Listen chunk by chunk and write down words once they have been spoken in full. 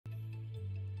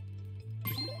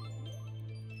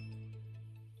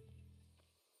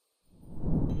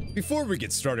Before we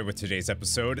get started with today's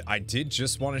episode, I did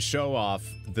just want to show off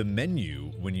the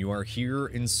menu when you are here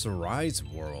in Serai's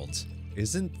world.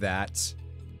 Isn't that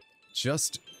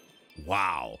just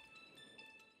wow?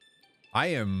 I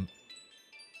am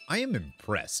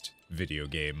impressed, video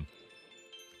game.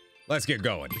 Let's get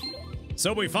going.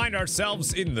 So we find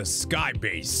ourselves in the sky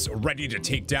base, ready to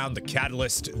take down the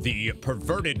Catalyst, the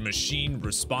perverted machine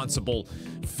responsible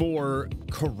for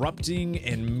corrupting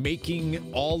and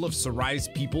making all of Serai's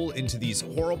people into these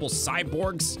horrible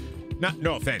cyborgs.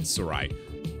 No offense, Serai.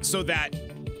 So that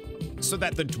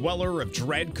the Dweller of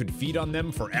Dread could feed on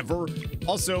them forever.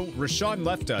 Also, Rashawn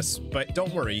left us, but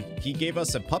don't worry, he gave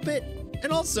us a puppet.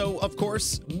 And also, of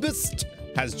course, Bist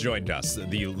has joined us,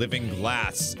 the living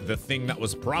glass, the thing that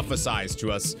was prophesized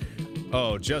to us,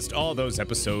 oh, just all those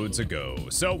episodes ago.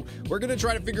 So we're gonna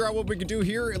try to figure out what we can do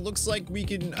here. It looks like we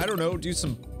can, I don't know,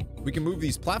 we can move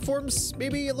these platforms,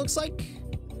 maybe it looks like.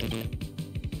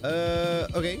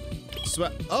 Okay. So,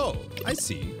 oh, I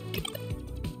see.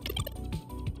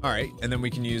 All right, and then we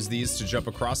can use these to jump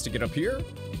across to get up here.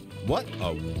 What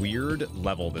a weird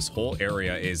level this whole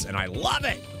area is, and I love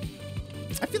it.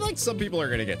 I feel like some people are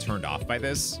gonna get turned off by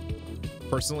this.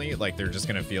 Personally, like they're just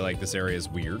gonna feel like this area is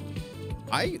weird.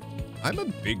 I'm a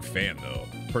big fan though,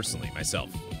 personally, myself.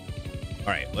 All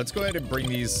right, let's go ahead and bring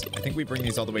these. I think we bring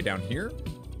these all the way down here.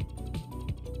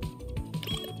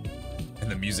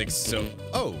 And the music's so,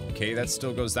 oh, okay, that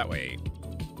still goes that way.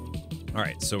 All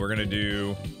right, so we're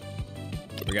gonna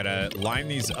we gotta line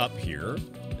these up here.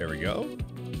 There we go.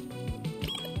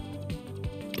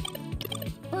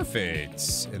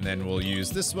 Perfect. And then we'll use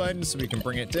this one so we can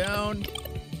bring it down.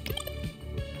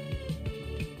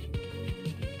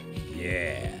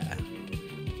 Yeah.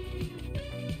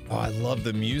 Oh, I love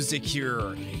the music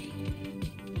here.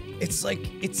 It's like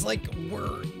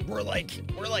we're like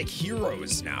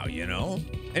heroes now, you know?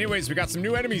 Anyways, we got some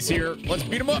new enemies here. Let's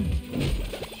beat them up.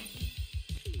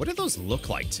 What do those look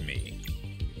like to me?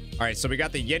 All right, so we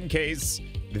got the Yenkes,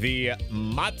 the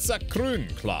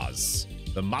Matzakrun claws.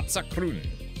 The Matzakrun.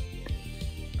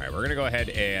 All right, we're gonna go ahead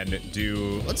and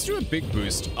let's do a big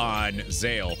boost on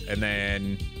Zale, and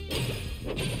then,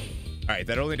 all right,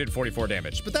 that only did 44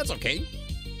 damage, but that's okay.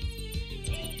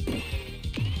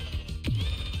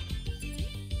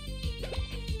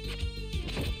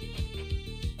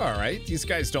 All right, these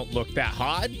guys don't look that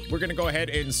hot. We're gonna go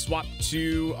ahead and swap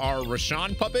to our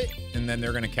Rashawn puppet, and then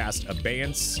they're gonna cast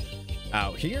Abeyance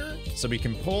out here, so we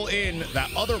can pull in that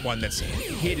other one that's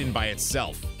hidden by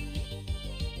itself.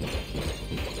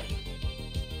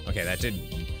 Okay, that did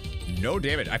no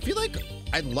damage. I feel like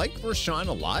I like Rashawn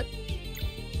a lot,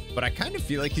 but I kind of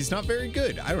feel like he's not very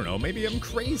good. I don't know, maybe I'm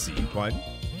crazy. 1,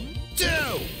 2.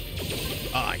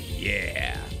 Oh,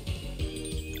 yeah.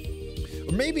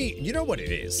 Or maybe, you know what it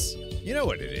is? You know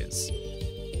what it is?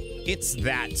 It's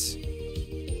that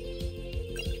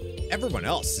everyone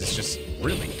else is just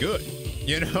really good,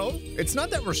 you know? It's not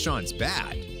that Rashawn's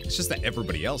bad. It's just that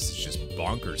everybody else is just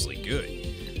bonkersly good.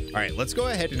 All right, let's go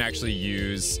ahead and actually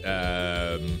use,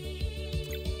 how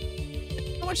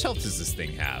much health does this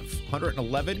thing have?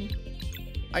 111?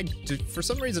 For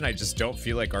some reason, I just don't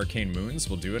feel like Arcane Moons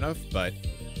will do enough, but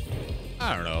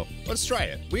I don't know. Let's try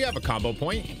it. We have a combo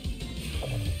point.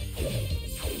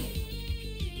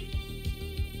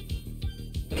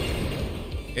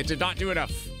 It did not do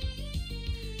enough.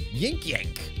 Yink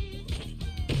yank.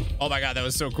 Oh my God, that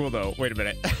was so cool though. Wait a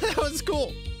minute, that was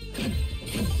cool.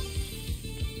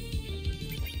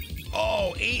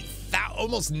 Oh, 8,000,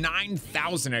 almost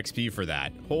 9,000 XP for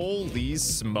that. Holy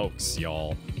smokes,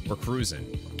 y'all. We're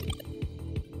cruising.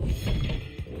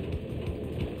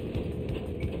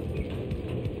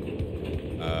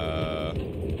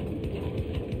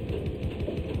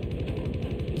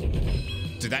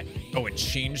 Did that, oh, it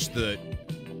changed the,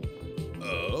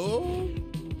 oh,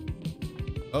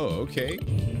 okay.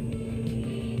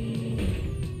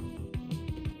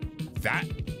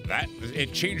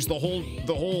 It changed the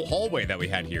whole hallway that we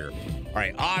had here. All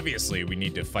right, obviously we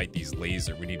need to fight these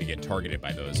lasers. We need to get targeted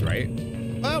by those, right?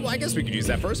 Well, I guess we could use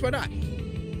that first. Why not?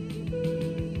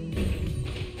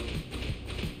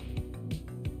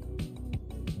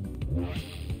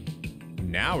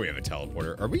 Now we have a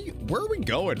teleporter. Where are we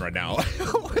going right now?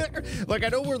 Like, I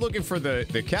know we're looking for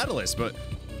the catalyst, but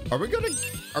are we going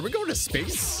to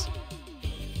space?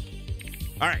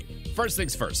 All right, first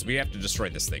things first, we have to destroy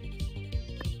this thing.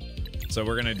 So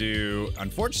we're gonna do,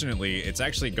 unfortunately, it's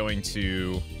actually going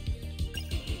to,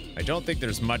 I don't think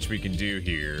there's much we can do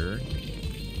here.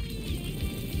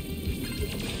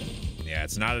 Yeah,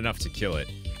 it's not enough to kill it.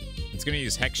 It's gonna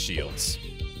use hex shields,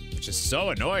 which is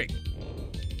so annoying.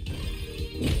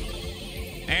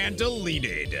 And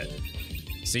deleted.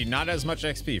 See, not as much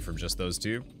XP from just those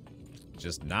two.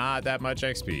 Just not that much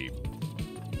XP.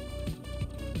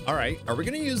 All right, are we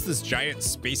gonna use this giant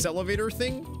space elevator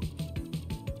thing?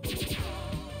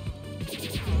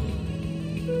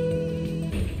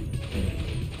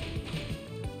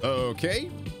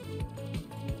 Okay.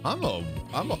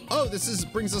 Oh, this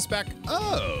brings us back.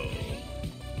 Oh.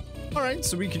 All right,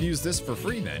 so we could use this for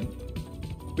free then.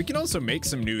 We can also make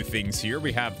some new things here.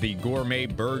 We have the gourmet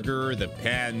burger, the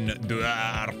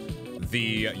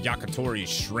the yakitori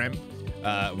shrimp.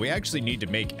 We actually need to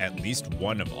make at least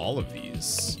one of all of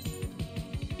these.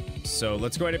 So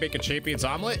let's go ahead and make a champion's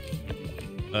omelet,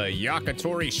 a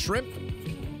yakitori shrimp,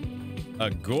 a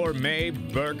gourmet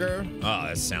burger. Oh,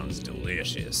 that sounds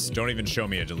delicious. Don't even show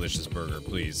me a delicious burger,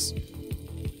 please.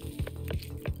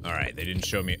 All right, they didn't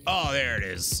show me. Oh, there it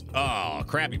is. Oh,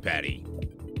 Krabby Patty.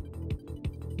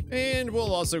 And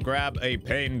we'll also grab a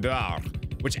pain d'ar,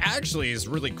 which actually is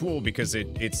really cool because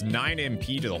it's 9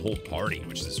 MP to the whole party,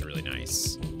 which is really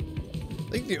nice.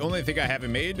 I think the only thing I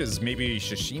haven't made is maybe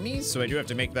sashimi, so I do have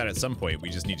to make that at some point. We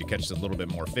just need to catch a little bit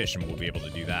more fish and we'll be able to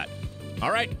do that.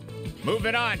 All right,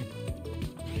 moving on.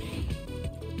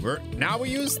 Now we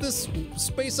use this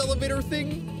space elevator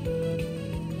thing.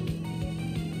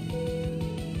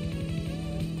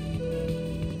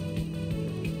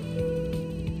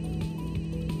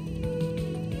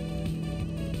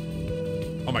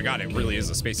 Oh my god, it really is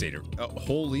a space elevator.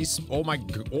 Oh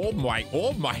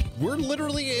my, we're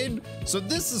literally in. So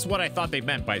this is what I thought they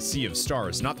meant by Sea of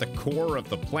Stars, not the core of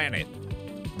the planet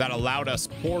that allowed us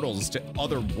portals to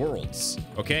other worlds.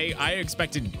 Okay, I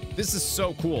expected, this is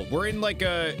so cool. We're in like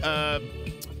a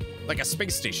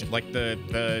space station, like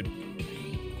the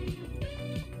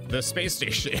space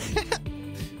station.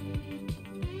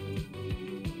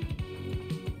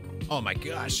 Oh my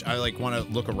gosh, I like want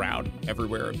to look around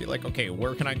everywhere and be like, okay,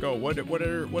 where can I go? What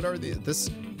are the,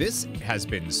 this has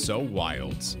been so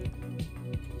wild.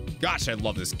 Gosh, I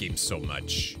love this game so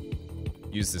much.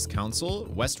 Use this console.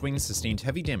 West Wing sustained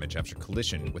heavy damage after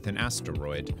collision with an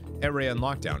asteroid. Area in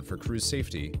lockdown for crew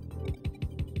safety.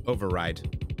 Override.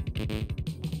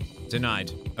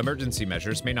 Denied. Emergency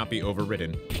measures may not be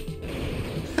overridden.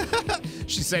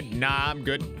 She said, nah, I'm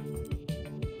good.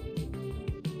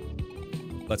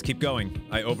 Let's keep going.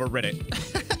 I overrid it.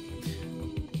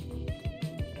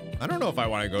 I don't know if I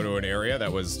want to go to an area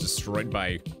that was destroyed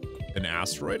by an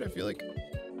asteroid, I feel like.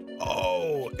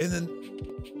 Oh, and then...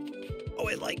 Oh,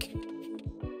 it like...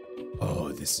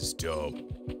 Oh, this is dope.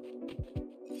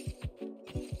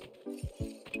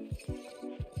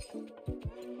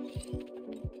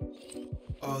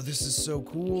 Oh, this is so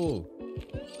cool.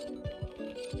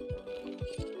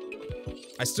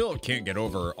 I still can't get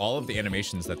over all of the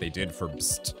animations that they did for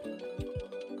Bst.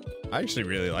 I actually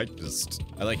really like Bst.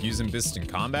 I like using Bst in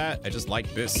combat. I just like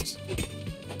Bst.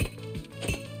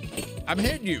 I'm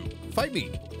hitting you. Fight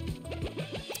me.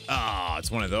 Ah,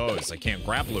 it's one of those. I can't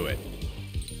grapple it.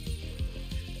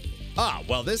 Ah,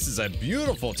 well, this is a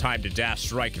beautiful time to dash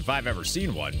strike if I've ever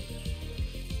seen one.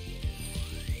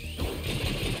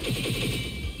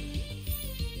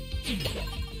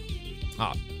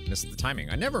 Ah, missed the timing.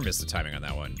 I never miss the timing on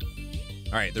that one.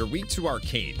 All right, they're weak to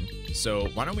arcane. So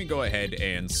why don't we go ahead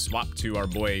and swap to our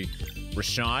boy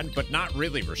Rashawn, but not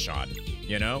really Rashawn,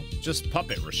 you know? Just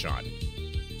puppet Rashawn.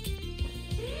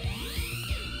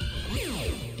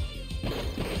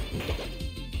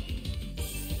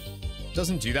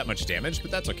 Doesn't do that much damage,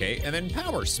 but that's okay. And then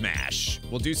Power Smash.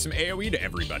 We'll do some AoE to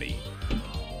everybody.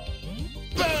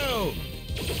 Boom!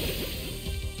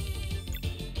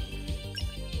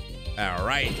 All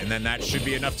right, and then that should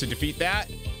be enough to defeat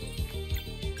that.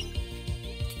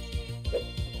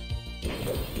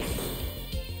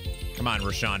 Come on,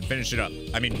 Rashawn, finish it up.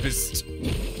 I mean, Bst.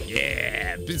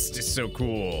 Yeah, Bst is so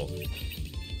cool.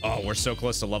 Oh, we're so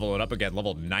close to level it up again.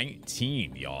 Level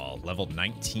 19, y'all. Level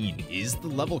 19 is the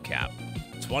level cap.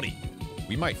 20.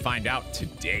 We might find out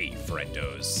today,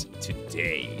 friendos.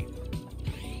 Today.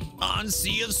 On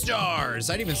Sea of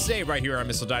Stars. I'd even say right here on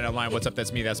Missildine Online. What's up?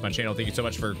 That's me. That's my channel. Thank you so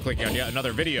much for clicking on yet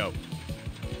another video.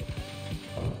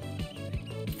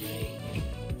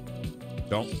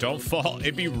 Don't fall.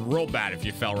 It'd be real bad if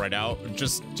you fell right out.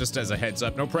 Just as a heads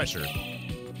up. No pressure.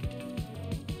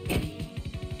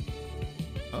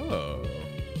 Oh.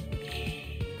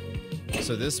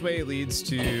 So this way leads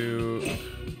to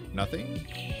nothing?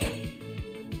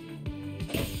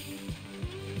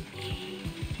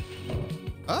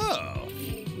 Oh.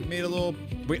 We made a little...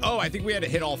 Oh, I think we had to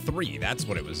hit all three. That's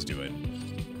what it was doing.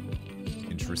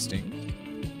 Interesting.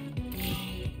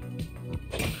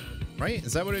 Right?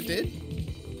 Is that what it did?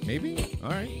 Maybe?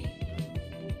 All right.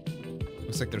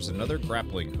 Looks like there's another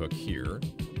grappling hook here.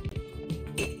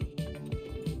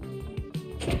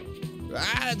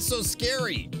 Ah, it's so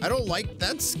scary. I don't like,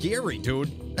 that's scary,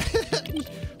 dude.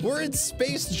 We're in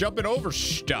space jumping over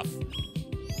stuff.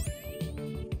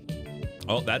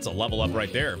 Oh, that's a level up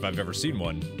right there if I've ever seen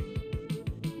one.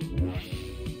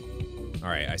 All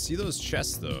right, I see those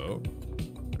chests though.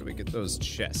 How do we get those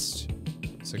chests?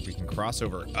 Looks like we can cross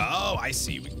over. Oh, I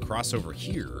see. We can cross over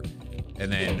here.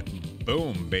 And then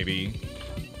boom, baby.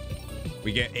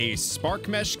 We get a spark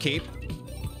mesh cape,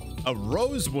 a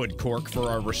rosewood cork for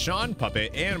our Rashawn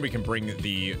puppet, and we can bring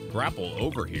the grapple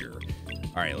over here.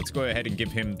 All right, let's go ahead and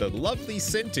give him the lovely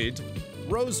scented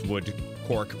rosewood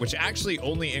cork, which actually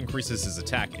only increases his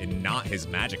attack and not his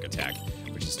magic attack,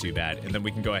 which is too bad. And then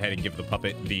we can go ahead and give the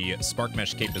puppet the spark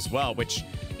mesh cape as well, which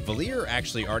Valier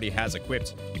actually already has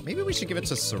equipped. Maybe we should give it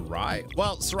to Serai.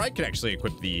 Well, Serai could actually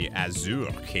equip the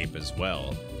Azure cape as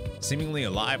well. Seemingly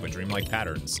alive with dreamlike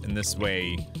patterns. In this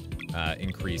way,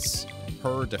 increase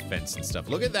her defense and stuff.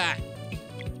 Look at that.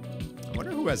 I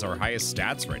wonder who has our highest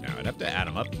stats right now. I'd have to add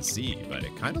them up and see, but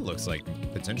it kind of looks like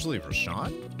potentially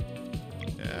Rashawn.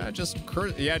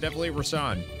 Yeah, definitely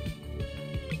Rashawn.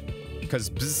 Because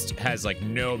Bzzzt has like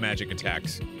no magic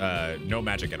attacks, no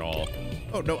magic at all.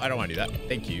 Oh, no, I don't want to do that.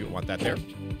 Thank you. Want that there.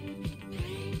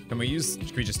 Can we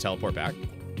just teleport back?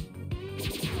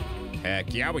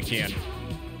 Heck yeah, we can.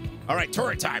 All right,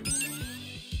 turret time.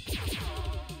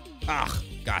 Ah,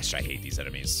 gosh, I hate these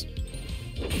enemies.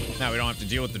 Now we don't have to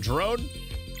deal with the drone.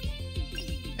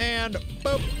 And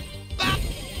boop. Ah.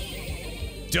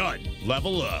 Done.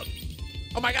 Level up.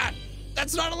 Oh my god,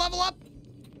 that's not a level up.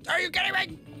 Are you kidding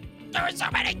me? There are so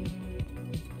many.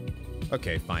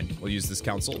 Okay, fine. We'll use this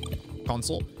console.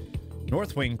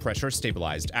 North wing pressure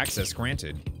stabilized. Access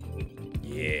granted.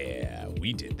 Yeah,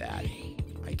 we did that,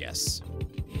 I guess.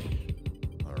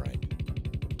 All right.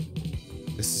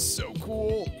 This is so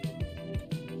cool.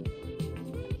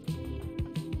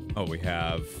 Oh, we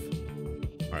have...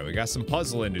 All right, we got some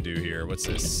puzzling to do here. What's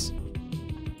this?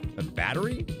 A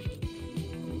battery?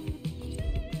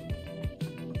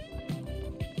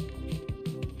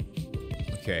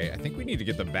 Okay, I think we need to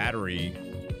get the battery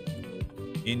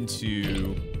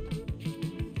into...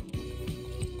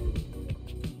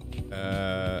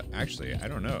 Actually, I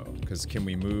don't know, because can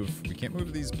we move... We can't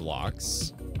move these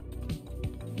blocks.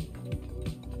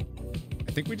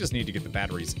 I think we just need to get the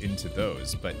batteries into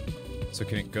those, but... So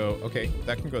can it go... Okay,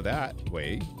 that can go that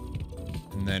way.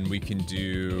 And then we can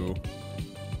do...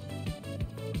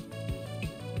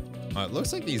 It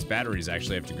looks like these batteries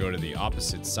actually have to go to the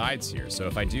opposite sides here. So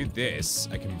if I do this,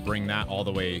 I can bring that all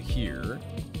the way here.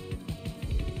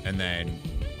 And then...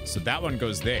 So that one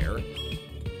goes there.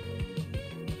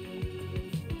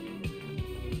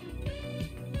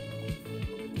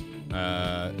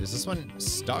 Is this one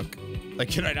stuck? Like,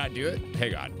 can I not do it?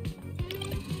 Hang on.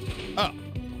 Oh.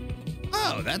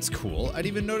 Oh, that's cool. I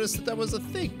didn't even notice that that was a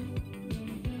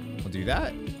thing. We'll do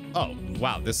that. Oh,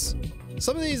 wow.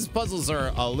 Some of these puzzles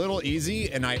are a little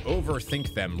easy, and I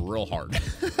overthink them real hard.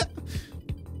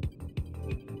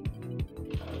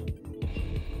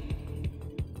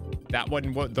 That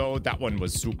one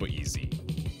was super easy.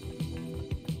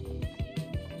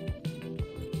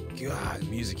 God,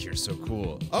 music here is so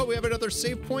cool. Oh, we have another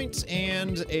save point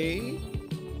and a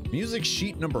music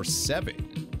sheet number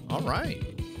 7. All right.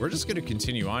 We're just going to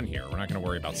continue on here. We're not going to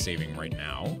worry about saving right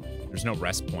now. There's no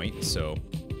rest point, so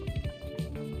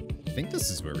I think this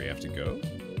is where we have to go.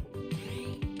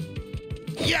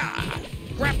 Yeah!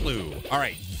 Grapplu! All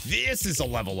right, this is a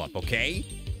level up, okay?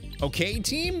 Okay,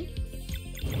 team?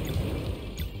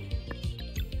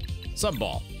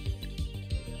 Subball.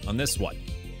 On this one.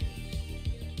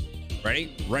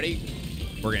 Ready? Ready?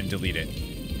 We're gonna delete it.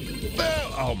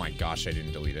 Oh my gosh, I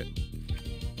didn't delete it.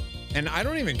 And I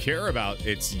don't even care about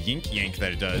its yink yank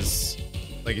that it does.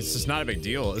 Like, it's just not a big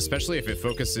deal, especially if it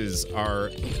focuses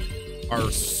our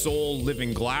soul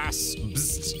living glass.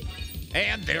 Bzzzt.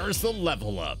 And there's the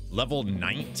level up. Level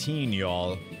 19,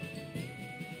 y'all.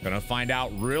 Gonna find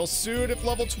out real soon if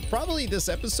level 2, probably this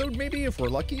episode, maybe, if we're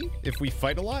lucky. If we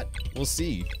fight a lot, we'll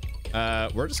see.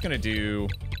 We're just gonna do,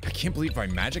 I can't believe my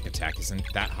magic attack isn't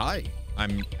that high.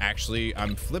 I'm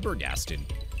flibbergasted.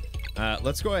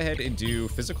 Let's go ahead and do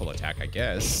physical attack, I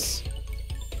guess.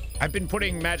 I've been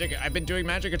doing magic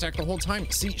attack the whole time.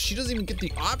 See, she doesn't even get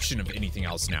the option of anything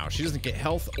else now. She doesn't get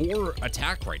health or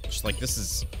attack right. Just like this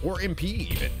is, or MP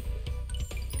even.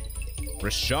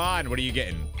 Rashawn, what are you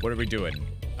getting? What are we doing?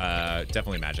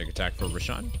 Definitely magic attack for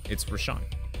Rashawn. It's Rashawn.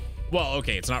 Well,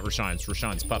 okay, it's not Rashawn, it's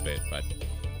Rashawn's puppet, but,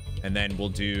 and then we'll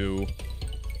do,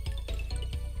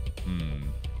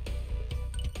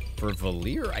 for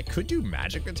Valier, I could do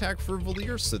magic attack for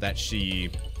Valier so that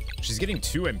she's getting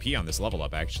 2 MP on this level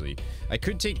up, actually. I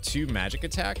could take 2 magic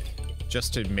attack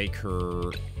just to make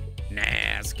her... Nah,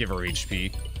 let's give her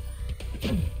HP.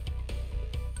 And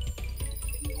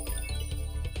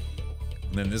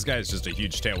then this guy's just a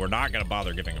huge tail. We're not gonna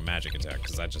bother giving a magic attack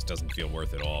because that just doesn't feel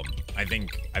worth it all. I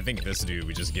think this dude,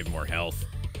 we just give more health.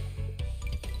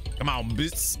 Come on,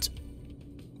 beast.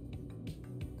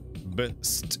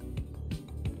 Beast.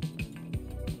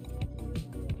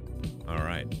 All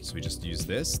right, so we just use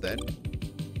this then.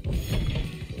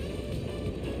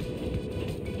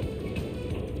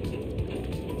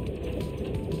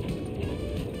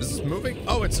 This is moving.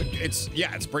 Oh,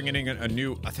 it's bringing in a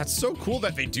new. That's so cool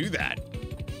that they do that.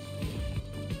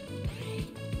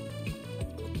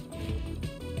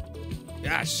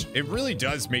 Gosh, it really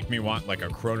does make me want like a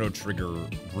Chrono Trigger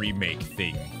remake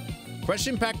thing.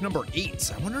 Question pack number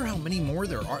 8. I wonder how many more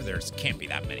there are. There can't be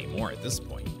that many more at this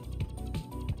point.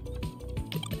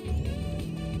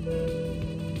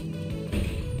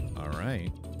 All right.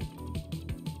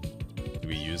 Do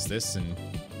we use this and...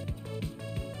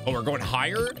 Oh, we're going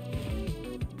higher?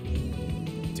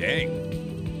 Dang.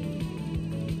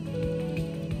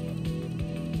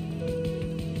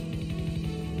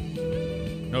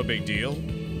 No big deal.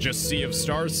 Just Sea of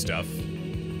Stars stuff.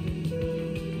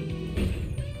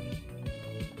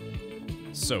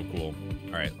 So cool.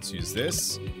 All right, let's use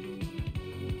this.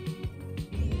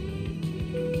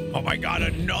 Oh my god,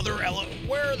 another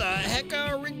where the heck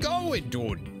are we going,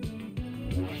 dude?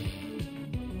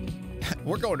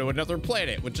 We're going to another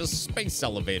planet with just space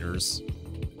elevators.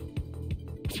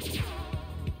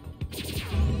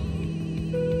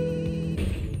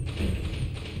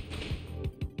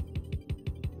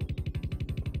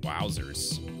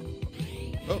 Wowzers.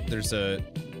 Oh, there's a...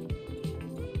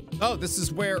 Oh, this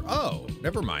is where... Oh,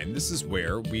 never mind. This is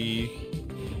where we...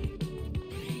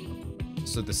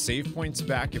 So the save point's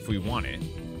back if we want it.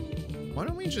 Why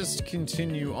don't we just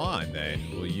continue on then?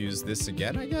 We'll use this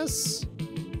again, I guess?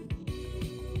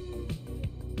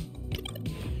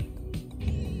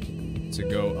 To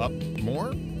go up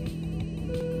more?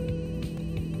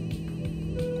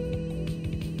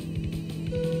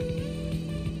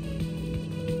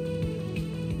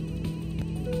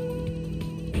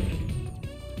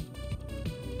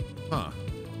 Huh.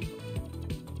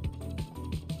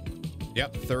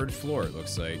 Yep, 3rd floor it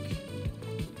looks like.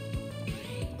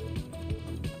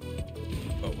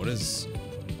 Oh, what is...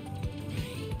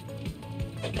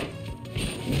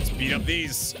 Let's beat up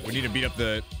these. We need to beat up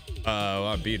the...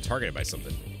 I'm being targeted by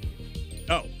something.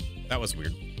 Oh, that was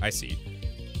weird. I see.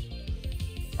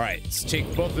 All right, let's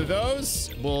take both of those.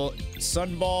 We'll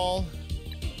sunball.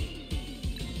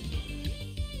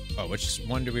 Oh, which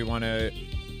one do we want to...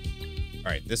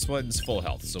 All right, this one's full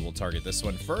health, so we'll target this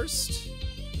one first.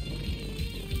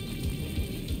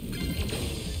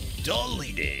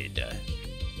 Deleted.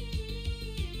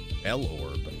 L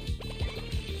orb.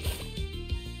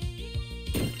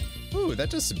 Ooh, that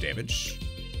does some damage.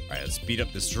 All right, let's beat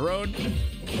up this drone.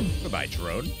 Goodbye,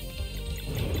 drone.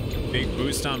 Big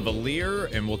boost on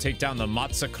Valir, and we'll take down the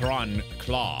Matsakran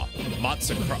Claw.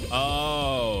 Matsakran.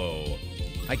 Oh,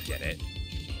 I get it.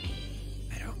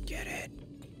 I don't get it.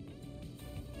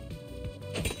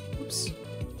 Oops.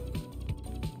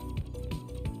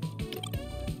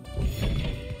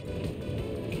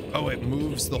 Oh, it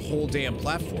moves the whole damn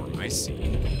platform. I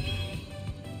see.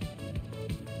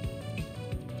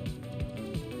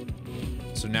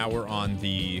 So now we're on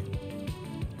the...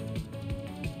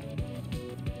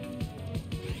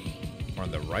 We're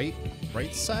on the right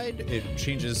side. It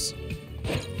changes.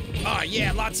 Ah,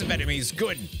 yeah, lots of enemies.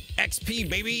 Good. XP,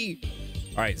 baby.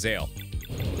 All right, Zale.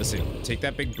 Listen, take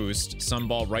that big boost.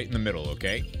 Sunball right in the middle,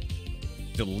 okay?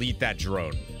 Delete that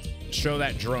drone. Show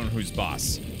that drone who's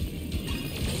boss.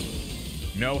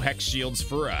 No hex shields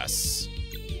for us.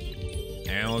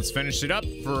 And let's finish it up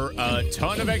for a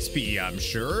ton of XP, I'm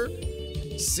sure.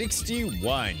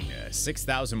 61.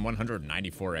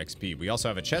 6,194 XP. We also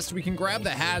have a chest we can grab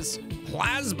that has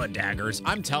plasma daggers.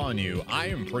 I'm telling you, I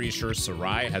am pretty sure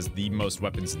Serai has the most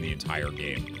weapons in the entire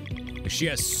game. She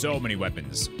has so many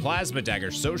weapons. Plasma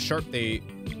daggers, so sharp they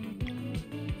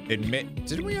emit...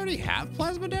 Didn't we already have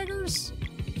plasma daggers?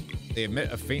 They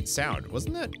emit a faint sound.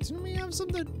 Wasn't that... Didn't we have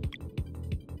something?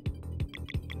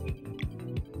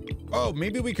 Oh,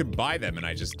 maybe we could buy them and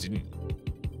I just didn't.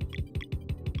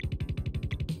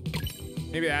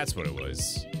 Maybe that's what it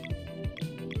was.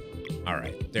 All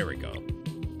right, there we go.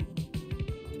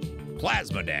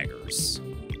 Plasma daggers.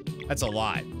 That's a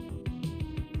lot.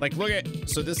 Like, look at,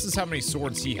 so this is how many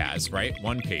swords he has, right?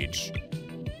 1 page.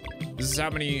 This is how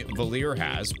many Valir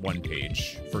has, 1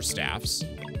 page for staffs.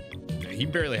 He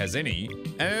barely has any.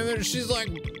 And then she's like,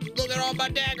 look at all my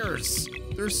daggers.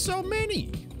 There's so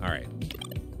many. All right.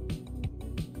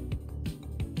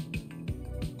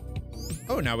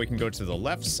 Oh, now we can go to the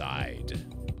left side.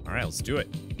 All right, let's do it.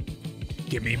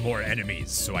 Give me more enemies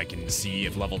so I can see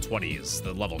if level 20 is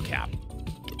the level cap.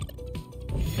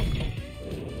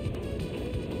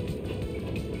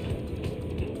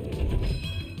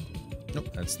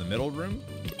 Nope, that's the middle room.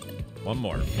 One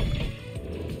more.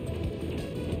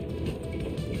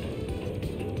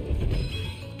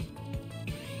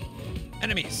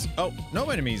 Enemies. Oh, no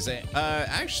enemies.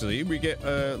 Actually, we get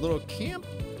a little camp.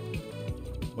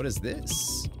 What is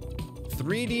this?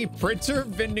 3D printer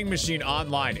vending machine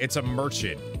online. It's a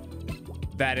merchant.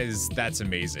 That's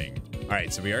amazing. All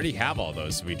right, so we already have all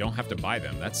those, so we don't have to buy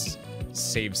them. That's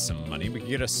saves some money. We can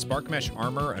get a spark mesh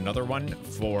armor, another one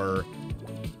for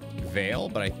Vale,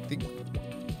 but I think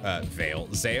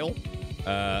Zale.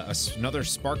 Another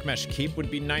spark mesh cape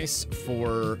would be nice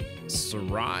for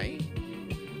Serai.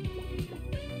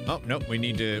 Oh, nope, we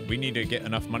need to get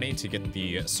enough money to get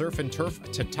the surf and turf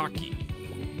tataki.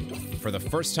 For the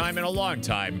first time in a long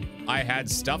time, I had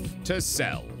stuff to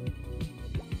sell.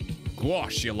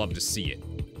 Gosh, you'll love to see it.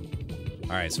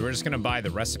 All right, so we're just gonna buy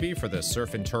the recipe for the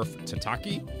surf and turf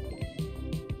tataki.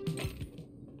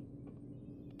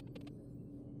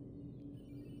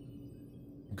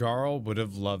 Garl would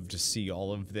have loved to see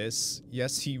all of this.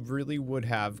 Yes, he really would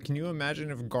have. Can you imagine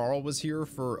if Garl was here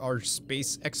for our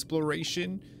space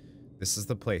exploration? This is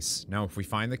the place. Now, if we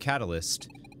find the catalyst...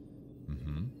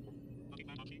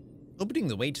 Opening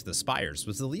the way to the spires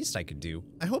was the least I could do.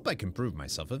 I hope I can prove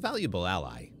myself a valuable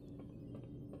ally.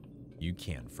 You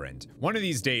can, friend. One of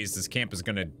these days, this camp is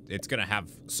gonna have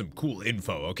some cool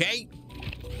info, okay?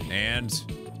 And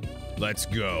let's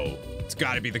go. It's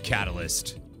gotta be the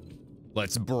catalyst.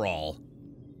 Let's brawl.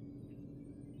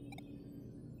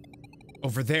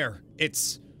 Over there,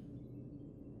 it's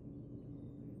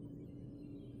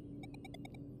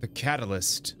the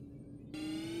catalyst.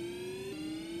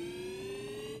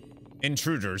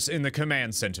 Intruders in the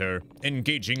command center,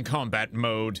 engaging combat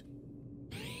mode.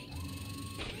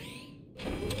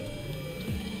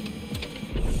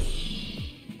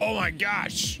 Oh my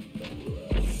gosh!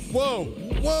 Whoa,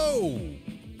 whoa!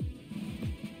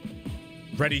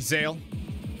 Ready, Zale?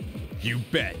 You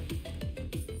bet.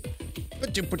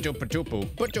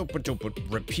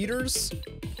 Repeaters?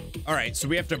 All right, so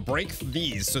we have to break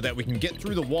these so that we can get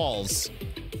through the walls.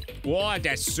 Whoa,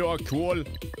 that's so cool.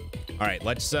 All right,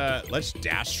 let's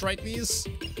dash strike these.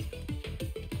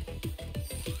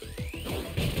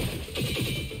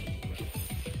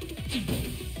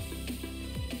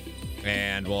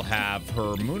 And we'll have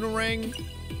her Moonerang.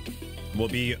 We'll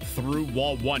be through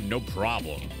wall 1, no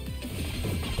problem.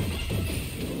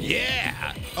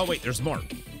 Yeah! Oh wait, there's more.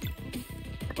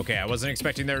 Okay, I wasn't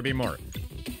expecting there to be more.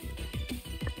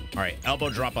 All right,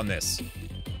 elbow drop on this.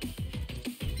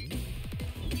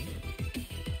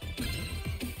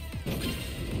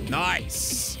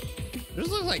 Nice. This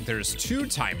looks like there's two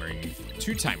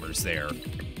timers there.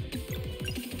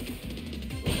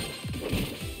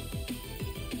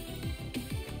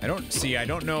 I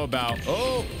don't know about,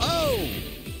 oh,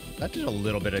 that did a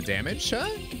little bit of damage, huh?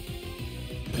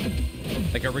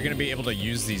 Like, are we gonna be able to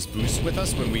use these boosts with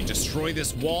us when we destroy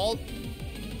this wall?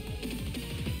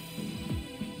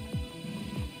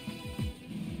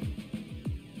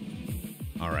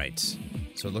 All right,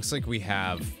 so it looks like we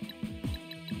have,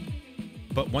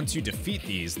 but once you defeat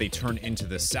these, they turn into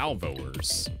the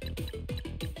salvoers.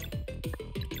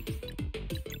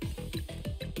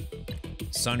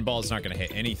 Sunball's not gonna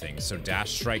hit anything, so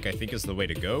Dash Strike, I think, is the way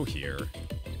to go here.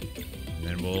 And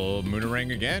then we'll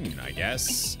Moonerang again, I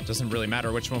guess. Doesn't really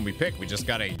matter which one we pick, we just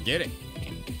gotta get it.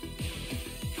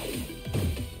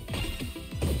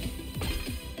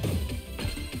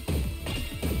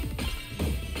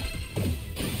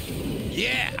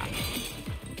 Yeah!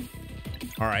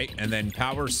 All right, and then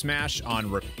Power Smash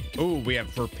on... Oh, we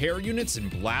have Repair Units and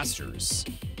Blasters.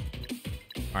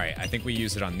 All right, I think we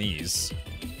use it on these.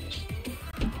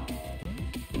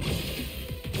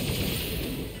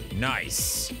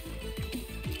 Nice.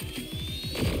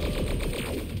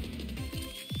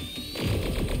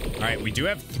 All right, we do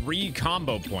have 3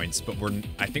 combo points, but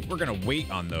I think we're gonna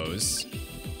wait on those.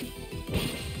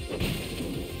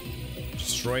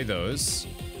 Destroy those.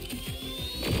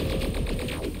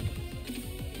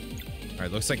 All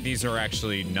right, looks like these are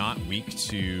actually not weak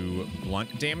to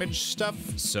blunt damage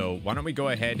stuff, so why don't we go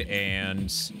ahead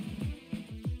and...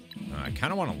 I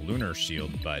kind of want a Lunar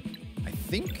Shield, but I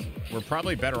think we're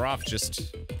probably better off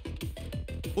just...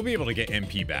 We'll be able to get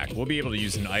MP back. We'll be able to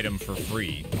use an item for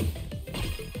free.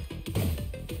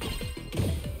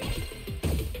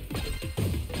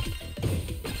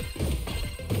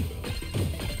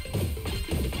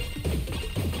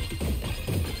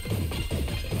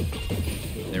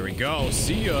 go.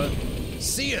 See ya.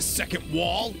 See ya, second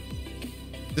wall.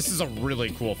 This is a really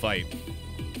cool fight.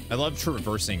 I love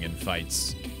traversing in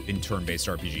fights in turn-based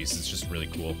RPGs. It's just really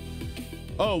cool.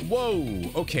 Oh,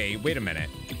 whoa. Okay, wait a minute.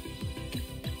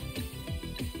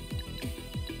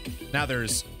 Now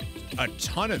there's a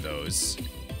ton of those.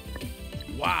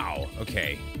 Wow.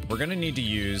 Okay. We're gonna need to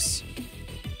use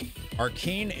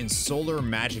arcane and solar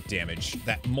magic damage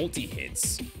that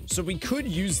multi-hits. So we could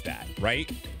use that,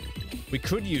 right? We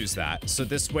could use that. So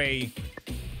this way,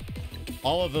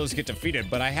 all of those get defeated.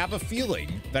 But I have a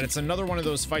feeling that it's another one of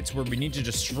those fights where we need to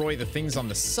destroy the things on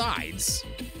the sides,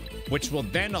 which will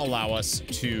then allow us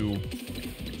to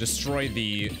destroy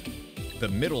the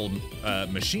middle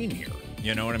machine here.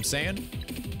 You know what I'm saying?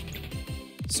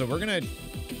 So we're gonna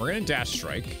dash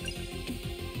strike.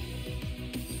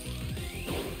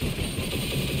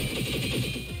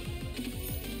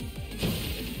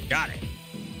 Got it.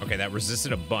 Okay, that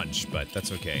resisted a bunch, but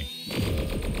that's okay.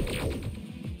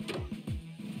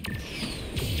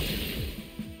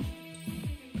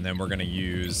 And then we're gonna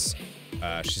use,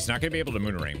 she's not gonna be able to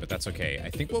Moonerang, but that's okay. I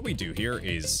think what we do here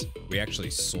is we actually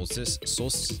solstice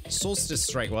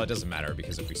strike. Well, it doesn't matter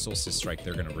because if we solstice strike,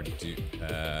 they're gonna redo.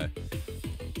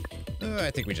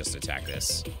 I think we just attack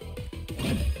this.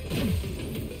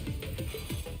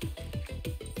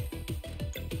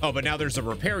 Oh, but now there's a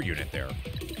repair unit there.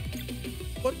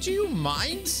 What, do you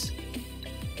mind?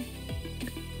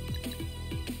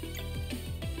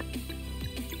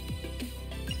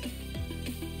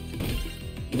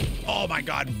 Oh my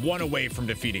god, one away from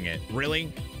defeating it.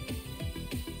 Really?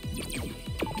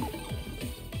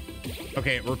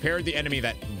 Okay, it repaired the enemy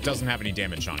that doesn't have any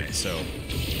damage on it, so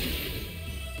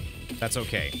that's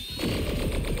okay.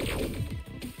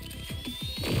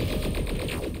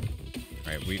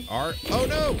 All right, we are, oh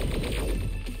no!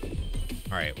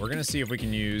 All right, we're gonna see if we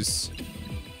can use,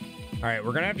 all right,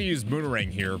 we're gonna have to use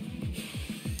Moonerang here.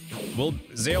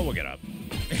 Zale will get up.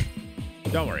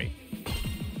 Don't worry.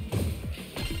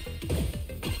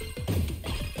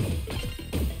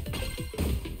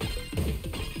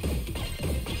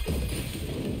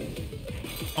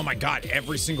 Oh my god,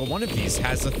 every single one of these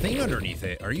has a thing underneath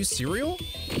it. Are you serial?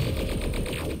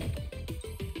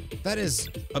 That is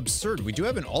absurd. We do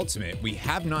have an ultimate. We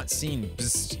have not seen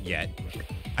Bzzt yet.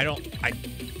 I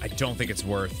don't think it's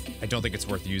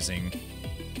worth using.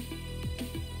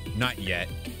 Not yet.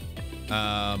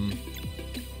 All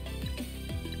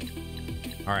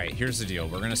right, here's the deal.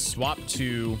 We're gonna swap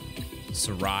to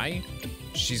Serai.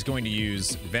 She's going to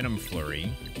use Venom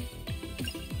Flurry.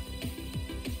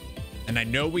 And I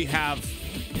know we have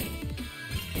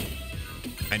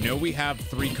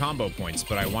 3 combo points,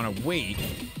 but I want to wait.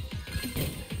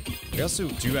 We also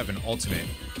do have an ultimate.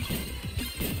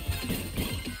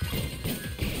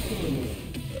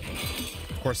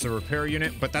 Of course, the repair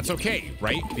unit, but that's okay,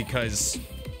 right? Because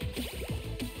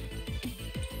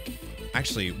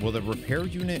actually, will the repair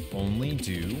unit only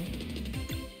do?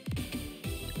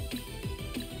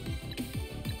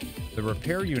 The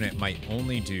repair unit might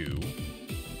only do.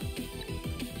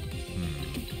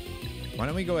 Why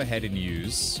don't we go ahead and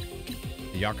use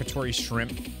the Yakitori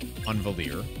Shrimp on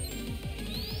Valir.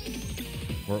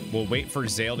 We'll wait for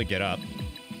Zale to get up,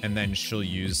 and then she'll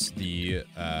use the,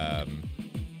 I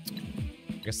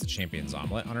guess the Champion's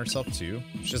Omelet on herself too.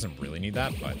 She doesn't really need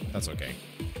that, but that's okay.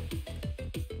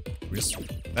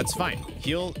 That's fine.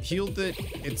 Healed it.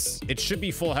 It should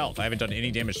be full health. I haven't done any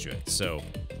damage to it, so.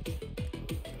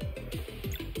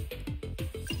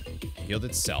 Healed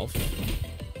itself.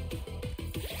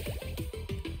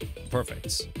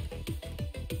 Perfect.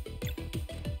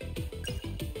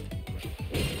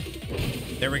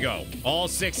 There we go. All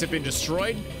 6 have been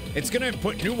destroyed. It's gonna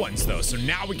put new ones though, so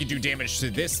now we can do damage to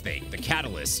this thing, the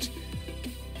catalyst.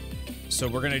 So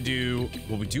we're gonna do,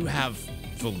 well, we do have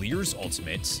Valir's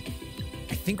ultimate.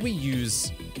 I think we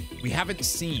just haven't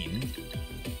seen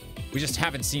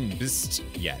Bzzt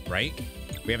yet, right?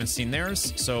 We haven't seen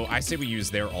theirs, so I say we use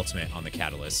their ultimate on the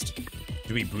catalyst.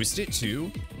 Do we boost it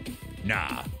too?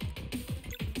 Nah.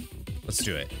 Let's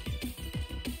do it.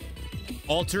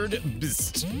 Altered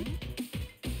Bzzt.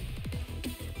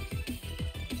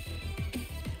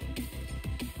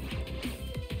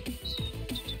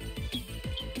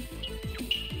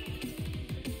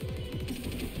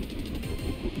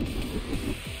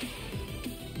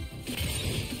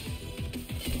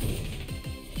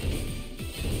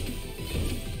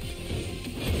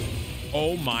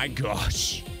 Oh my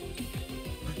gosh.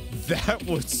 That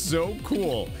was so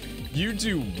cool. You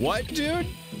do what, dude?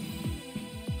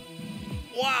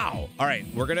 Wow. All right,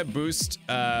 we're gonna boost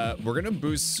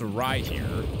Serai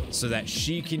here so that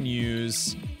she can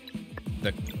use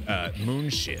the Moon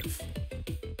Shiv.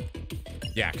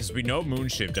 Yeah, because we know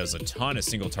Moonshiv does a ton of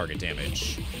single target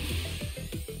damage.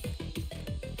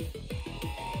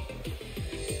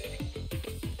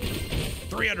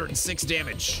 $306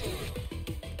 damage.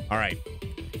 All right.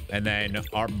 And then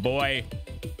our boy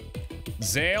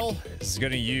Zale is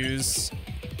going to use...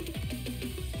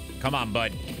 Come on,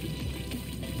 bud.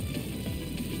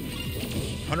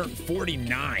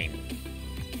 149.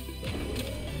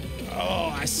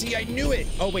 Oh, I see. I knew it.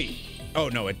 Oh, wait. Oh,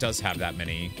 no, it does have that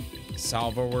many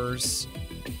salvors.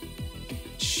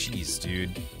 Jeez,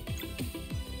 dude.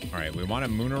 All right, we want a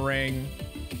Moonerang.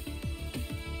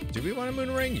 Do we want a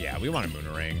Moonerang? Yeah, we want a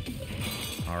Moonerang.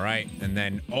 All right, and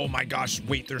then, oh my gosh,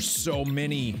 wait, there's so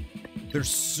many. There's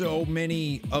so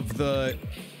many of the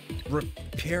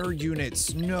repair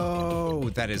units. No,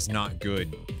 that is not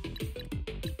good.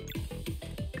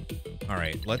 All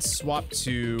right, let's swap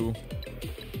to...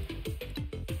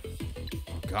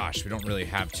 Oh gosh, we don't really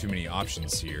have too many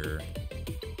options here.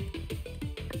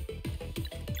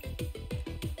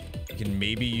 We can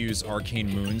maybe use Arcane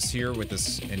Moons here with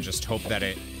this and just hope that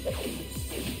it...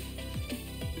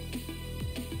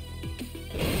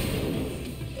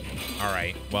 All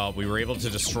right, well, we were able to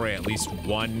destroy at least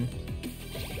one.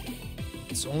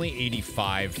 It's only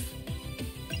 85.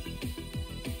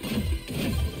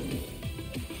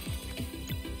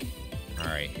 All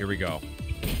right, here we go. All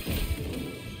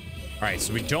right,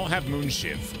 so we don't have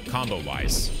Moonshiv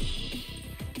combo-wise.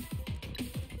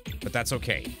 But that's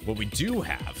okay. What we do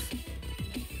have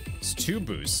is 2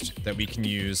 boosts that we can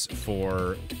use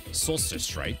for Solstice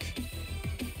Strike.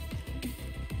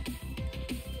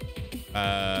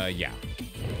 Yeah.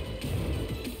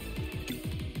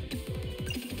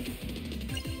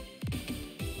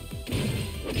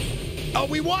 Oh,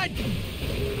 we won!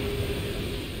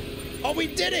 Oh, we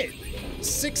did it!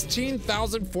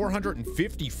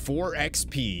 16,454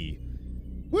 XP.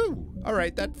 Woo! All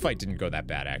right, that fight didn't go that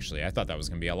bad, actually. I thought that was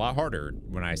going to be a lot harder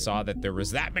when I saw that there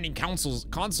was that many consoles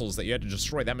that you had to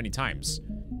destroy that many times.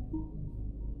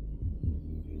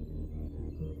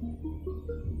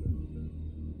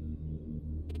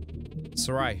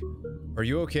 Serai, are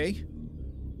you okay?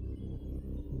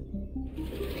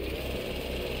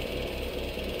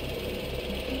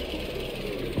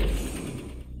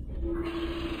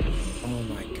 Oh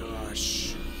my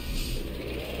gosh.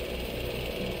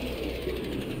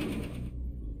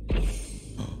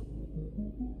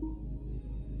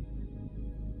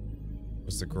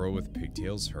 Was the girl with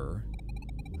pigtails her?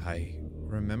 I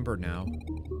remember now.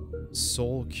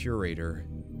 Soul Curator.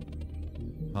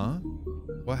 Huh?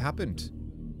 What happened?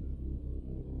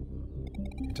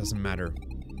 It doesn't matter.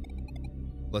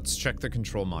 Let's check the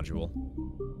control module.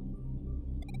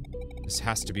 This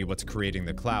has to be what's creating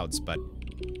the clouds, but...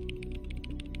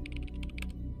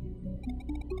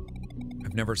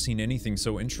 I've never seen anything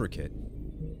so intricate.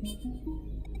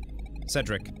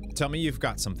 Cedric, tell me you've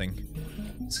got something.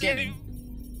 Scanning.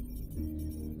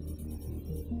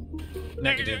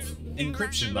 Negative.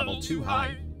 Encryption level too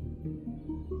high.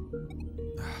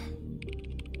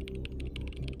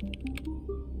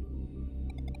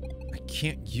 I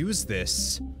can't use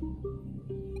this.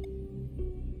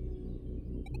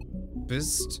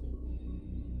 Bist?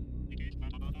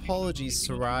 Apologies,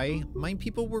 Serai. My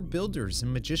people were builders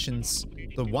and magicians.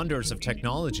 The wonders of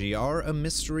technology are a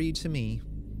mystery to me.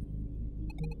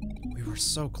 We were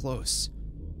so close.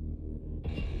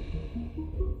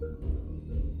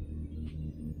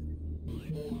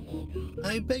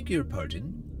 I beg your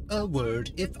pardon. A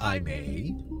word, if I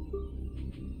may.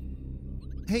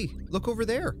 Hey, look over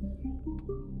there.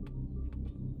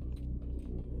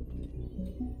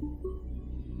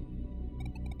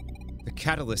 The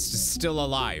catalyst is still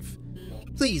alive.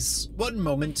 Please, one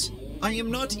moment. I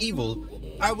am not evil.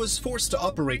 I was forced to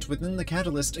operate within the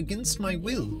catalyst against my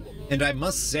will, and I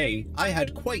must say, I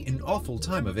had quite an awful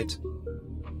time of it.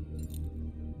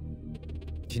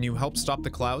 Can you help stop the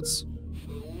clouds?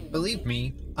 Believe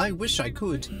me, I wish I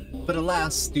could, but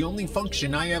alas, the only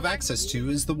function I have access to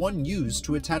is the one used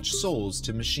to attach souls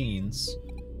to machines.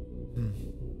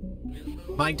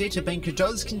 My databank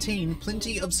does contain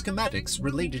plenty of schematics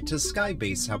related to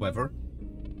Skybase, however.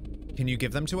 Can you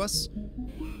give them to us?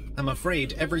 I'm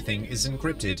afraid everything is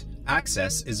encrypted.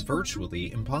 Access is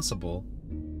virtually impossible.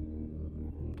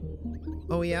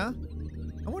 Oh yeah?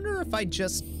 I wonder if I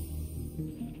just...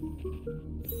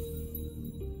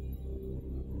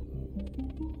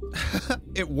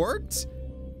 It worked?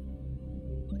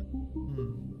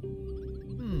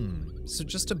 So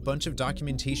just a bunch of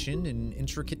documentation and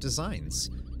intricate designs.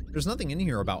 There's nothing in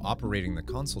here about operating the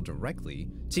console directly.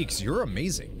 Teeks, you're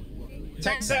amazing.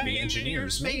 Tech-savvy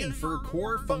engineers may infer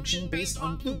core function based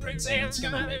on blueprints and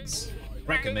schematics.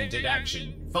 Recommended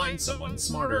action. Find someone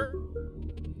smarter.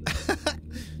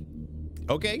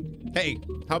 Okay. Hey,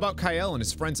 how about Kyle and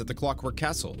his friends at the Clockwork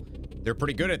Castle? They're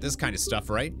pretty good at this kind of stuff,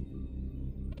 right?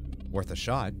 Worth a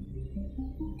shot.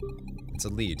 It's a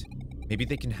lead. Maybe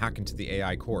they can hack into the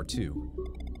AI core, too.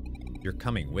 You're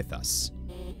coming with us.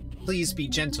 Please be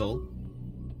gentle.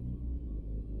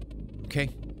 Okay,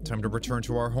 time to return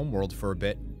to our homeworld for a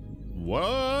bit.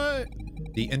 What?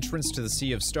 The entrance to the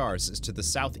Sea of Stars is to the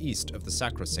southeast of the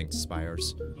Sacrosanct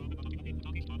Spires.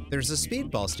 There's a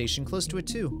speedball station close to it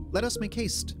too. Let us make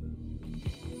haste.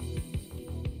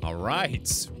 All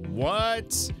right.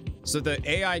 What? So the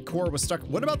AI core was stuck.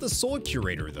 What about the Soul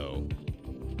Curator, though?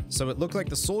 So it looked like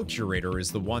the Soul Curator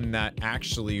is the one that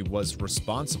actually was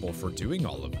responsible for doing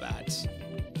all of that.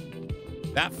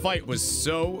 That fight was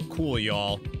so cool,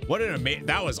 y'all. What an amazing,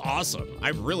 that was awesome. I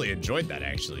really enjoyed that,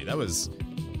 actually. That was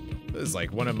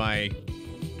like one of my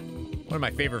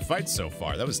favorite fights so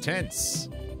far. That was tense.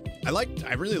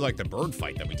 I really liked the bird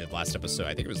fight that we did last episode.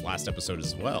 I think it was last episode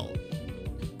as well.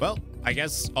 Well, I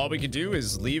guess all we can do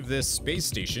is leave this space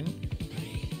station.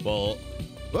 Well,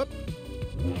 whoop.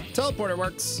 Teleporter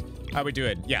works. How we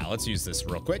doing? Yeah, let's use this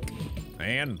real quick.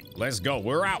 And let's go.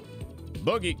 We're out.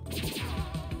 Boogie.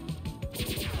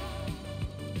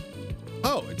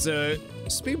 Oh, it's a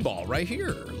speedball right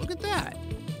here. Look at that.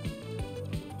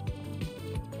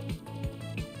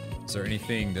 Is there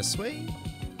anything this way?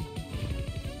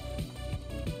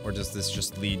 Or does this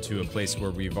just lead to a place where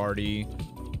we've already...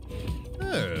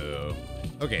 Oh.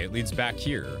 Okay, it leads back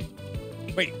here.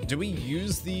 Wait, do we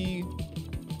use the...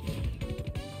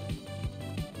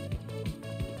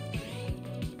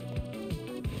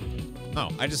 Oh,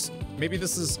 maybe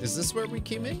this is this where we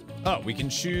came in? Oh, we can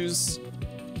choose...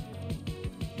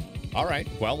 All right,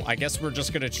 well, I guess we're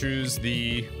just gonna choose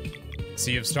the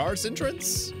Sea of Stars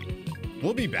entrance.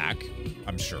 We'll be back,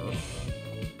 I'm sure.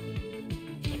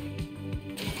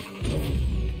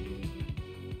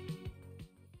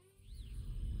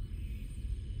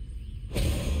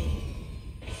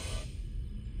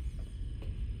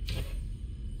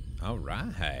 All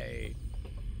right.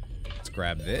 Let's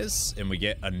grab this, and we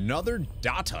get another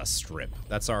data strip.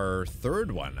 That's our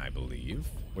third one, I believe.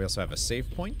 We also have a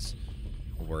save point.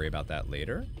 We'll worry about that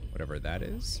later, whatever that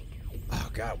is. Oh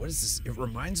God, what is this? It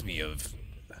reminds me of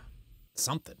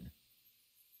something.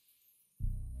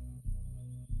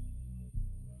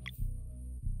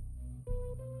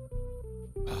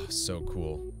 Oh, so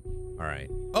cool. All right.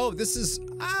 Oh, this is,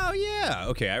 oh yeah.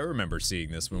 Okay, I remember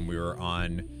seeing this when we were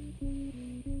on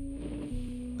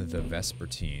the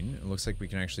Vespertine. It looks like we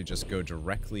can actually just go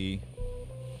directly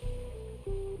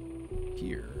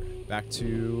here. Back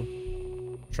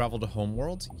to travel to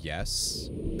homeworld? Yes.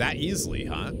 That easily,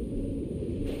 huh?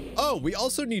 Oh, we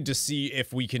also need to see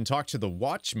if we can talk to the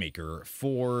watchmaker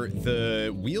for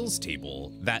the wheels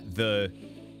table that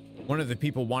one of the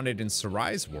people wanted in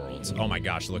Serai's world. Oh my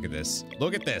gosh, look at this.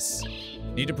 Look at this.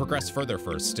 Need to progress further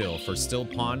first for Still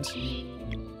Pond.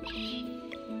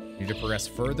 Need to progress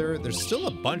further. There's still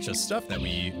a bunch of stuff that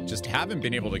we just haven't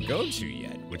been able to go to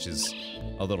yet, which is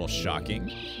a little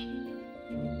shocking.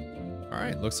 All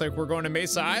right, looks like we're going to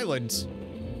Mesa Island.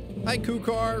 Hi,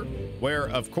 Kukar. Where,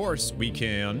 of course, we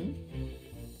can...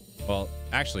 Well,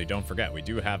 actually, don't forget, we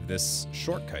do have this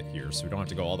shortcut here, so we don't have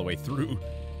to go all the way through.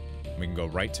 We can go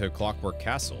right to Clockwork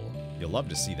Castle. You'll love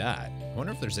to see that. I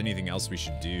wonder if there's anything else we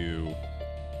should do.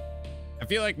 I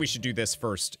feel like we should do this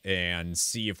first and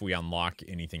see if we unlock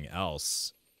anything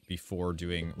else before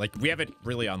doing... Like, we haven't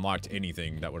really unlocked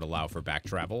anything that would allow for back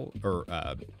travel or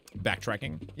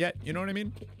backtracking yet, you know what I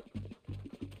mean?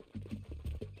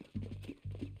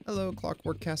 Hello,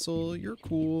 Clockwork Castle. You're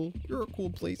cool. You're a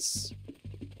cool place.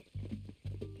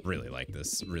 Really like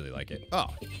this. Really like it. Oh,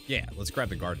 yeah. Let's grab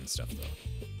the garden stuff, though.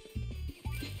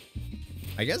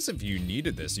 I guess if you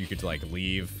needed this, you could, like,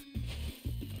 leave,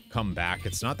 come back.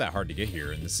 It's not that hard to get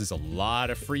here, and this is a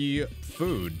lot of free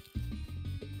food.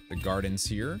 The gardens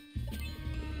here.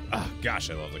 Oh, gosh,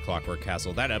 I love the Clockwork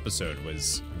Castle. That episode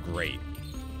was great.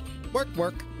 Work,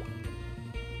 work.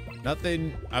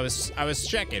 Nothing. I was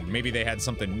checking. Maybe they had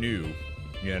something new,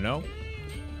 you know?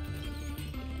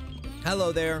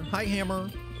 Hello there. Hi,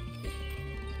 Hammer.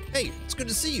 Hey, it's good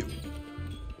to see you.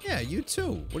 Yeah, you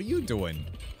too. What are you doing?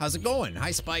 How's it going?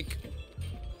 Hi, Spike.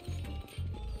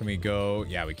 Can we go?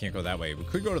 Yeah, we can't go that way. We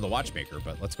could go to the watchmaker,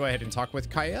 but let's go ahead and talk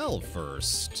with Kyle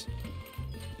first.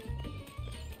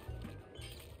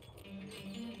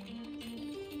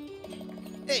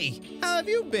 Hey, how have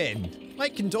you been? My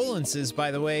condolences,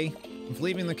 by the way. If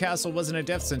leaving the castle wasn't a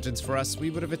death sentence for us, we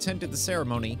would have attended the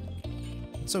ceremony.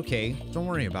 It's okay. Don't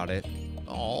worry about it.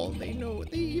 Oh, they know.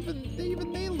 Even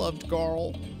they loved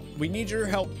Garl. we need your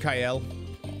help, Kyle.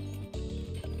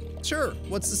 Sure,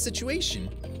 what's the situation?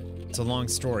 It's a long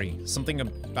story. Something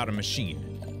about a machine.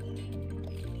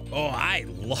 Oh, I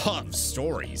love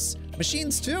stories.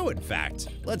 Machines too, in fact.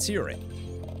 Let's hear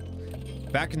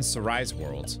it. Back in Serai's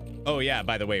world. Oh yeah,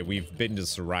 by the way, we've been to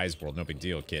Serai's world. No big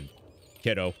deal,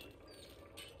 kiddo.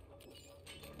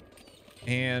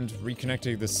 And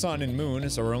reconnecting the sun and moon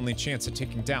is our only chance at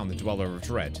taking down the Dweller of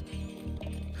Dread.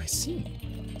 I see.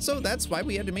 So that's why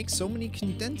we had to make so many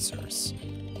condensers.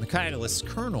 The catalyst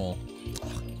kernel.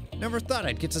 Ugh, never thought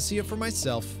I'd get to see it for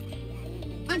myself.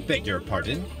 I beg your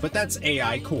pardon, but that's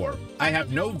AI core. I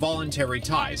have no voluntary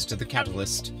ties to the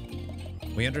catalyst.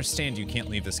 We understand you can't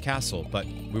leave this castle, but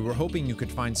we were hoping you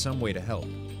could find some way to help.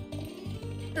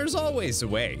 There's always a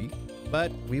way,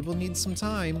 but we will need some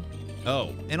time.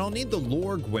 Oh, and I'll need the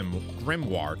lore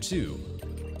grimoire too.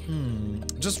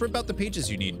 Just rip out the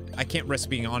pages you need. I can't risk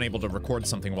being unable to record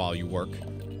something while you work.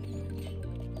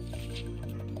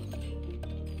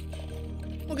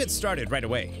 We'll get started right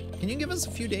away. Can you give us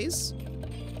a few days?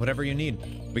 Whatever you need.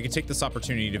 We can take this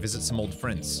opportunity to visit some old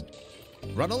friends.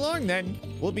 Run along then.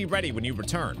 We'll be ready when you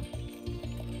return.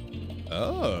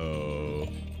 Oh.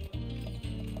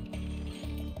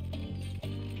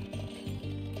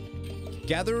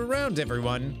 Gather around,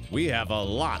 everyone. We have a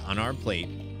lot on our plate.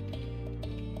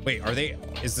 Wait,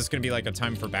 is this gonna be like a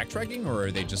time for backtracking, or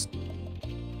are they just...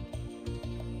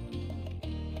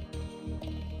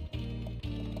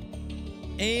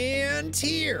 And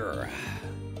here.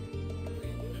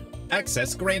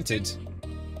 Access granted.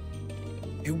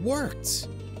 It worked.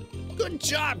 Good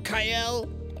job, Kyle.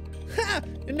 Ha!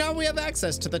 And now we have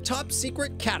access to the top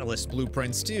secret catalyst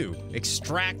blueprints too.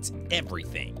 Extract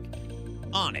everything.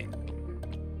 On it.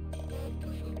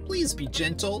 Please be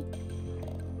gentle.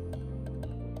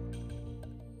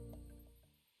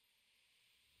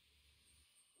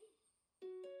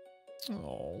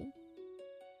 Oh.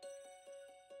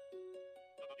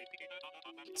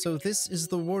 So this is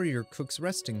the warrior cook's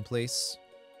resting place.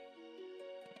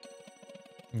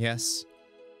 Yes.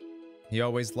 He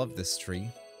always loved this tree.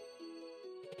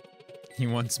 He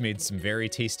once made some very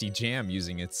tasty jam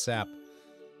using its sap.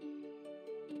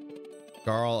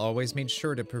 Garl always made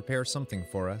sure to prepare something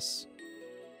for us.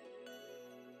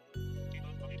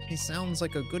 He sounds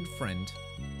like a good friend.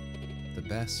 The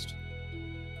best.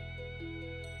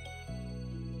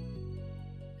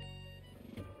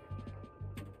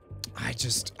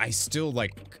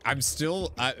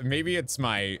 Maybe it's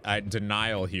my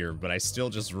denial here, but I still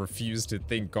just refuse to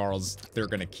think they're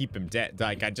gonna keep him dead.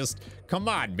 Like, come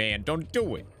on, man, don't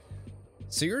do it.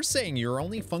 So you're saying your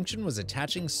only function was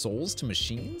attaching souls to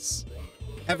machines?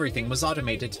 Everything was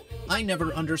automated. I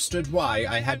never understood why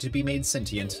I had to be made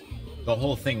sentient. The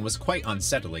whole thing was quite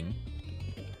unsettling.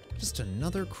 Just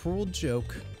another cruel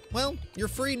joke. Well, you're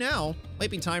free now. Might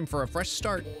be time for a fresh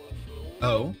start.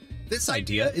 Oh, this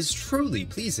idea is truly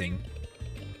pleasing.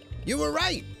 You were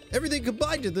right! Everything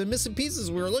combined to the missing pieces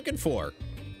we were looking for.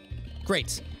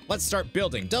 Great. Let's start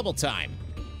building. Double time.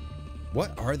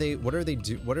 What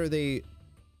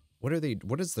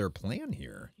is their plan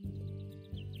here?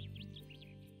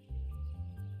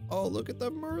 Oh, look at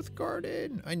the mirth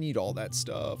garden. I need all that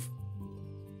stuff.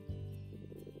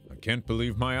 I can't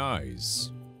believe my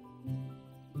eyes.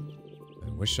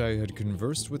 I wish I had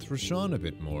conversed with Rashawn a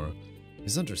bit more.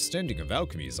 His understanding of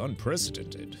alchemy is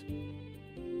unprecedented.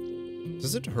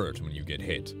 Does it hurt when you get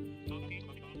hit?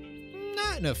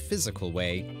 Not in a physical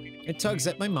way. It tugs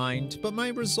at my mind, but my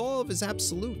resolve is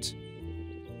absolute.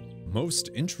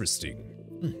 Most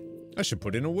interesting. I should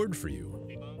put in a word for you.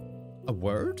 A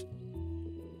word?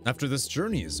 After this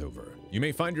journey is over, you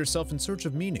may find yourself in search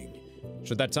of meaning.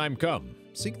 Should that time come,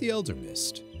 seek the Elder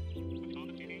Mist.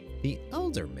 The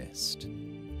Elder Mist?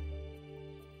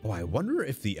 Oh, I wonder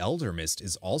if the Elder Mist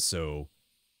is also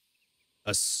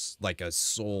like a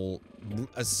soul,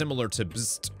 similar to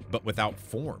Bst, but without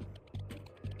form.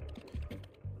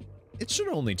 It should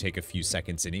only take a few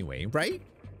seconds anyway, right?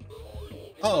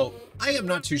 Oh, I am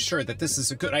not too sure that this is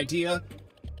a good idea.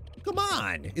 Come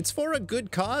on, it's for a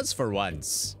good cause for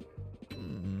once.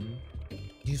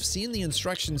 You've seen the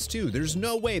instructions too. There's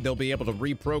no way they'll be able to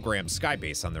reprogram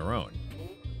Skybase on their own.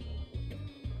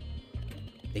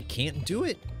 They can't do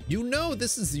it. You know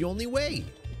this is the only way.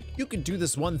 You can do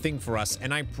this one thing for us,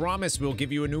 and I promise we'll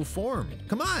give you a new form.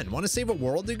 Come on, want to save a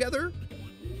world together?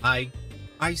 I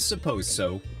suppose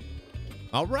so.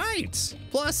 All right.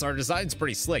 Plus, our design's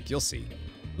pretty slick, you'll see.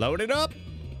 Load it up.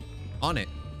 On it.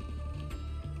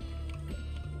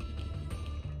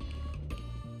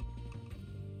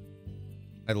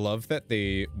 I love that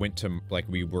they went to, like,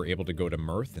 we were able to go to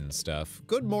Mirth and stuff.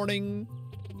 Good morning.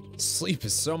 Sleep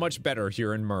is so much better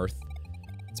here in Mirth.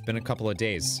 It's been a couple of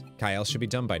days. Kyle should be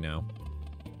done by now.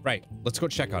 Right, let's go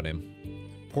check on him.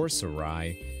 Poor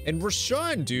Serai. And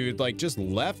Rashawn, dude, like, just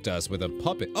left us with a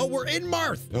puppet. Oh, we're in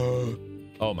Mirth!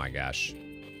 Oh my gosh.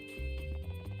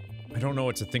 I don't know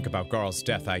what to think about Garl's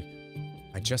death. I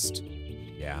just...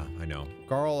 Yeah, I know.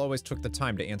 Garl always took the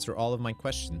time to answer all of my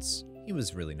questions. He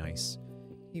was really nice.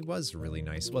 He was really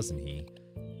nice, wasn't he?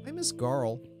 I miss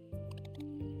Garl.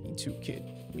 Me too, kid.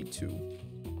 Me too.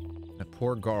 That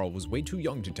poor Garl was way too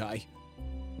young to die.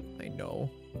 I know.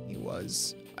 He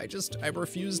was. I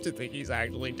refuse to think he's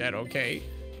actually dead, okay?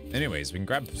 Anyways, we can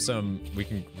grab some...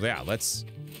 Yeah, let's...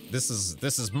 This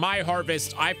is my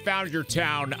harvest. I found your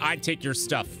town. I take your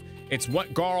stuff. It's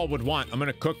what Garl would want. I'm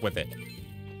gonna cook with it.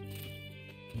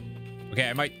 Okay,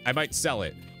 I might sell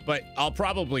it, but I'll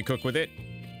probably cook with it.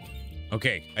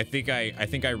 Okay, I think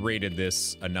I rated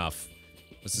this enough.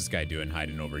 What's this guy doing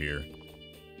hiding over here?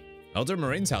 Elder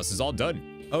Moraine's house is all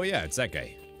done. Oh yeah, it's that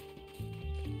guy.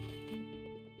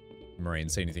 Moraine,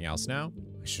 say anything else now?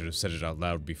 I should have said it out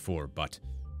loud before, but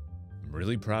I'm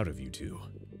really proud of you two.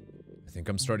 I think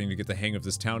I'm starting to get the hang of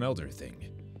this town elder thing.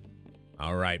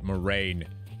 All right, Moraine.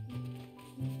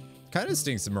 Kind of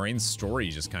stinks that Moraine's story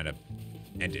just kind of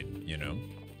ended, you know?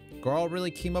 Garl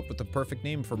really came up with the perfect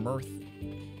name for Mirth.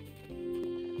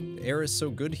 The air is so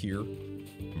good here.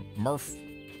 Mirth.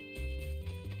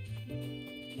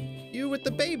 You with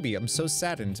the baby. I'm so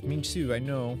saddened. Me too, I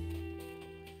know.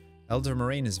 Elder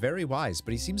Moraine is very wise,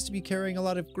 but he seems to be carrying a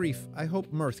lot of grief. I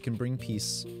hope Mirth can bring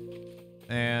peace.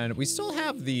 And we still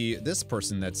have this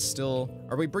person that's still...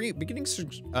 Are we beginning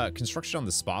construction on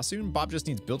the spa soon? Bob just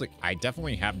needs building... I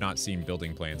definitely have not seen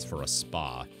building plans for a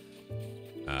spa.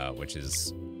 Which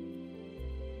is,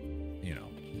 you know,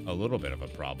 a little bit of a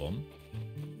problem.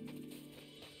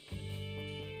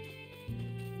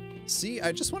 See,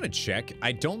 I just want to check.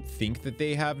 I don't think that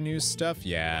they have new stuff.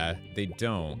 Yeah, they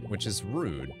don't, which is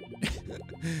rude.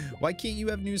 Why can't you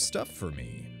have new stuff for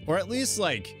me? Or at least,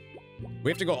 like,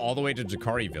 we have to go all the way to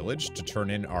Dakari Village to turn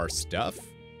in our stuff?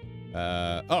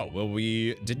 Oh, well,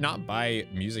 we did not buy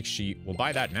music sheet. We'll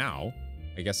buy that now.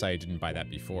 I guess I didn't buy that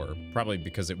before. Probably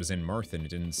because it was in Mirth and it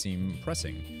didn't seem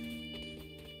pressing.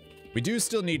 We do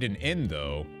still need an inn,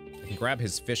 though. I can grab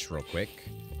his fish real quick.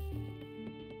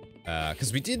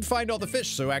 Because we did find all the fish,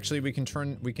 so actually we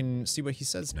can see what he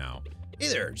says now. Hey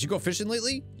there, did you go fishing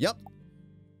lately? Yep.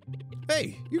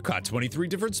 Hey, you caught 23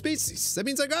 different species. That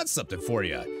means I got something for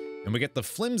you. And we get the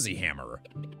flimsy hammer.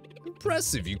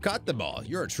 Impressive, you caught them all.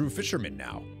 You're a true fisherman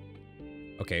now.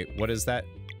 Okay, what is that?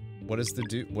 What does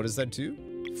that do?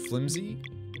 Flimsy?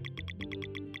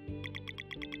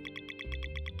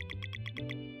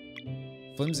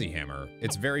 Flimsy hammer.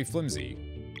 It's very flimsy.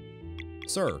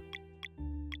 Sir.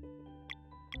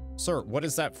 Sir, what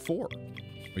is that for?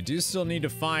 We do still need to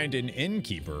find an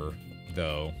innkeeper,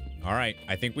 though. All right,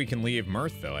 I think we can leave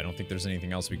Mirth, though. I don't think there's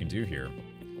anything else we can do here.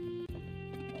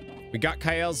 We got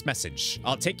Kyle's message.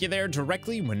 I'll take you there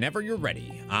directly whenever you're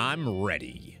ready. I'm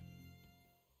ready.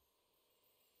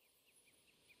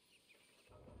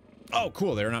 Oh,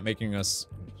 cool. They're not making us,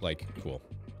 like, cool.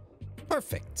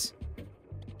 Perfect.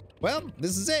 Well,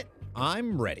 this is it.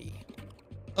 I'm ready.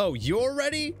 Oh, you're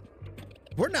ready?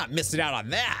 We're not missing out on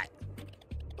that.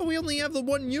 Oh, we only have the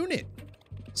one unit.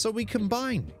 So we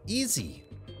combine. Easy.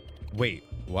 Wait,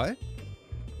 what?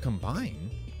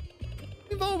 Combine?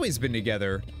 We've always been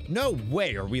together. No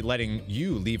way are we letting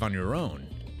you leave on your own.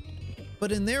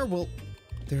 But in there, well,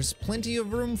 there's plenty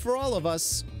of room for all of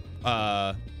us.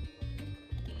 A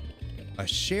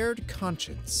shared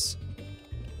conscience.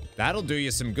 That'll do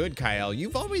you some good, Kyle.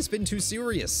 You've always been too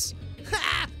serious.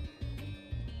 Ha!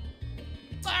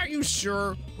 Are you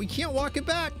sure? We can't walk it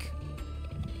back.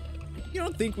 You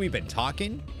don't think we've been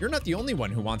talking? You're not the only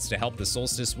one who wants to help the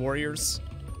Solstice Warriors.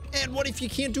 And what if you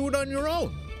can't do it on your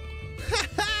own? Ha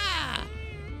ha!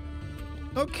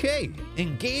 Okay,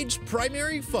 engage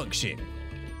primary function.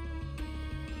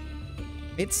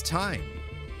 It's time.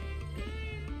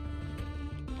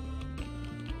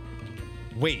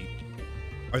 Wait,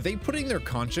 are they putting their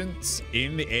conscience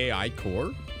in the AI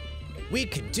core? We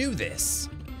can do this.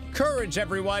 Courage,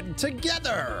 everyone,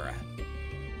 together!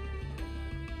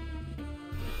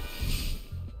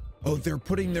 Oh, they're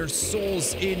putting their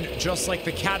souls in just like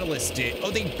the Catalyst did.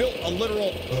 Oh, they built a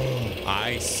literal... Oh,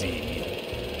 I see.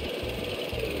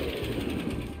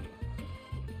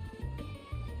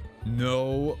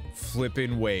 No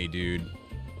flippin' way, dude.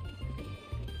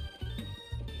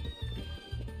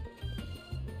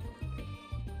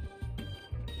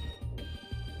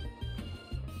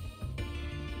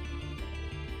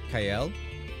 Kyle?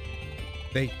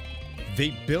 They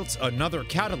built another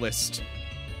catalyst.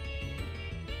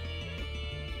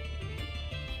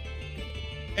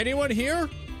 Anyone here?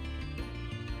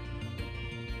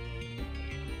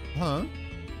 Huh?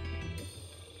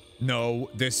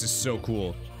 No, this is so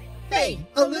cool. Hey,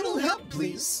 a little help,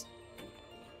 please.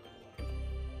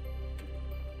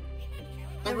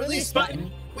 The release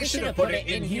button. We should have put it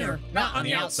in here, not on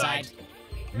the outside.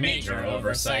 Major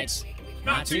oversight.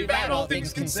 Not too bad, all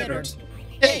things considered.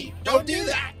 Hey, don't do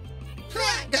that!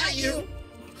 Ha, got you!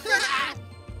 Ha!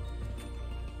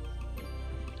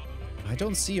 I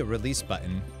don't see a release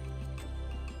button.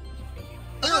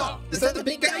 Oh, is that the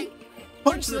big guy?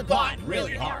 Punch the button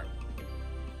really hard.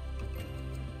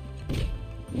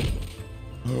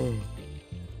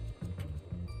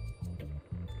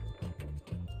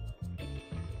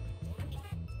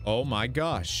 Oh my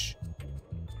gosh.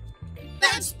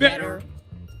 That's better.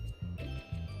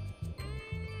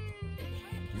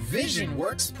 Vision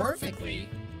works perfectly.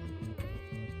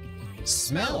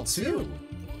 Smell, too.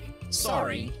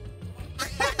 Sorry.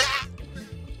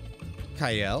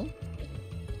 Kyle?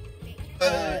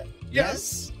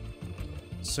 Yes?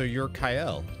 So you're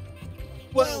Kyle.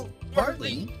 Well,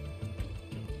 partly.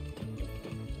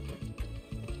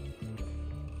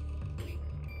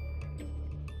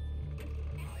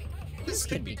 This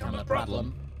could become a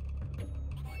problem.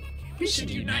 We should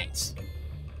unite.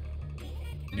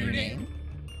 New name?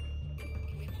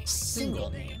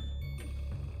 Single name.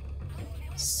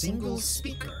 Single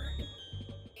speaker.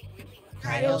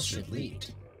 Kyle should lead.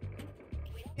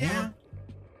 Yeah?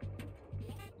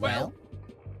 Well?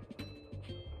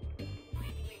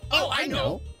 Oh, I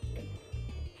know!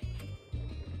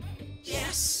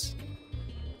 Yes!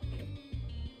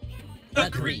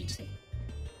 Agreed.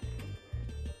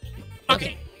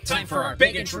 Okay, time for our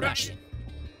big introduction.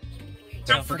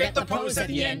 Don't forget the pose at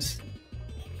the end.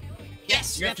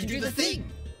 Yes, you have to do the thing.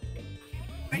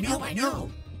 I know.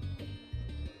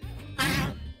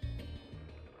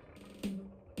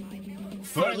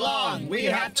 For long we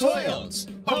have toiled,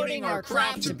 honing our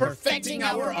craft and perfecting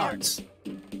our art.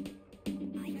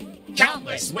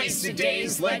 Countless wasted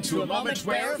days led to a moment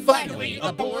where, finally,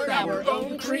 aboard our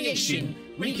own creation,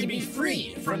 we can be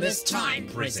free from this time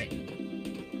prison.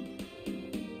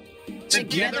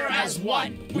 Together as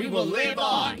one, we will live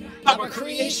on, our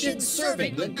creation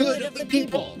serving the good of the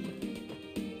people.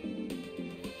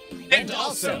 And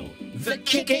also, the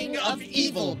kicking of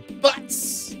evil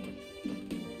butts.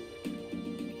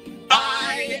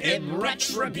 I am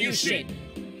Retribution.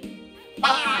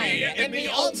 I am the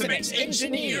ultimate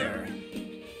engineer.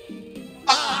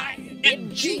 I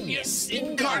am genius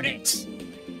incarnate.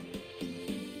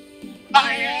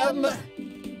 I am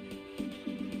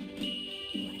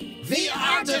the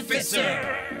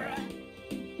Artificer.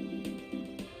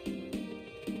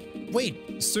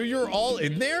 Wait, so you're all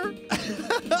in there?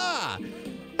 Ah,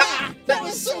 that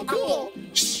was so cool.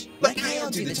 Shh, let Kyle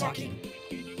do the talking.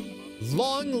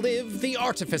 Long live the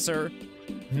Artificer.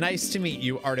 Nice to meet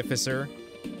you, Artificer.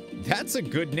 That's a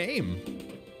good name.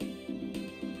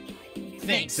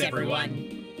 Thanks,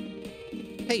 everyone.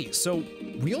 Hey, so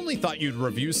we only thought you'd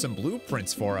review some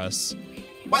blueprints for us.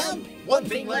 Well, one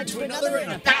thing led to another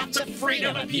and a path to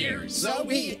freedom appeared. So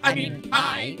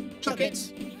I took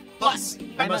it. Plus,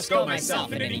 I must go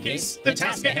myself in any case. The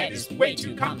task ahead is way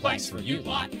too complex for you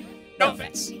lot. No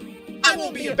offense. I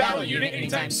won't be a battle unit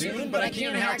anytime soon, but I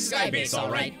can hack Skybase,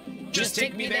 alright? Just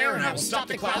take me there and I will stop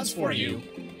the clouds for you.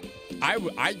 I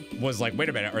was like, wait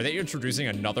a minute, are they introducing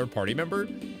another party member?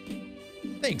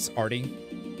 Thanks, Artie.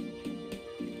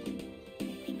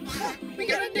 We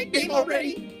got a nickname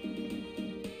already.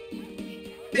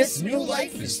 This new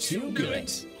life is too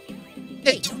good.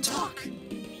 Hey, don't talk.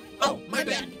 Oh, my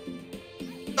bad.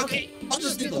 Okay, I'll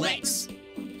just do the legs.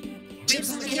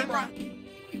 Dibs on the camera.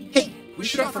 Hey, we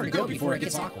should offer to go before it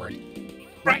gets awkward.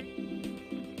 Right.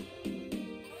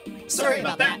 Sorry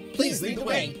about that. Please lead the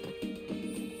way.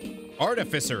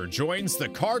 Artificer joins the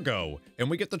cargo, and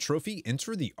we get the trophy,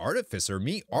 Enter the Artificer,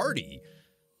 meet Artie.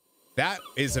 That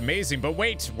is amazing, but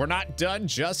wait, we're not done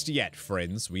just yet,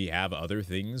 friends. We have other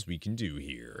things we can do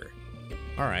here.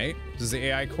 All right, does the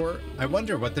AI core? I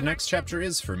wonder what the next chapter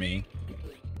is for me.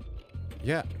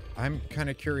 Yeah, I'm kind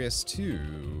of curious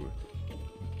too.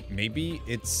 Maybe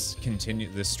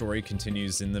the story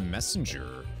continues in the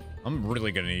messenger. I'm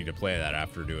really gonna need to play that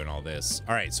after doing all this.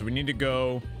 All right, so we need to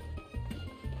go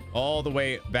all the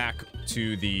way back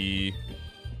to the...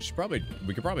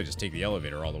 We could probably just take the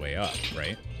elevator all the way up,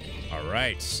 right? All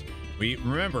right.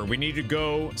 Remember, we need to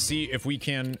go see if we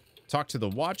can talk to the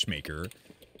watchmaker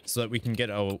so that we can get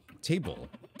a table.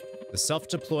 The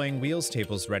self-deploying wheels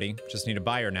table's ready. Just need a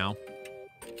buyer now.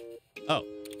 Oh.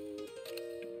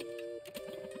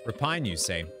 Repine, you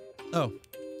say? Oh,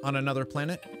 on another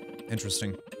planet?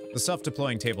 Interesting. The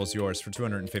self-deploying table is yours for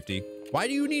 250. Why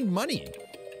do you need money?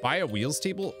 Buy a wheels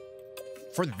table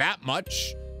for that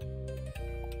much?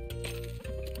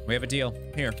 We have a deal.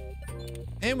 Here.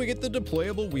 And we get the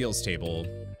deployable wheels table.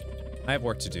 I have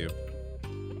work to do.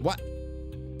 What?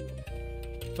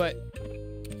 But...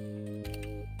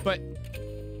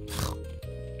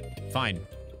 Fine.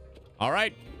 All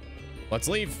right. Let's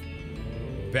leave.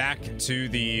 Back to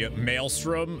the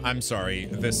Maelstrom. I'm sorry,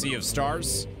 the Sea of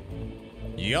Stars.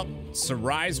 Yup,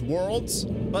 Serais worlds.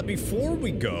 But before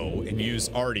we go and use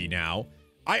Artie now,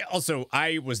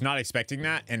 I was not expecting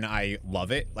that, and I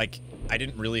love it. Like, I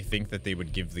didn't really think that they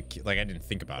would give the I didn't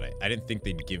think about it. I didn't think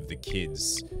they'd give the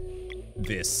kids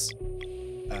this,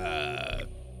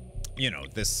 you know,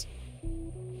 this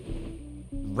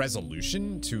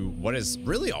resolution to what is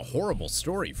really a horrible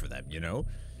story for them, you know?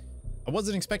 I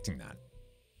wasn't expecting that.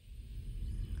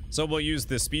 So we'll use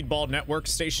the Speedball Network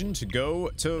station to go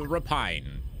to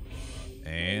Rapine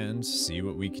and see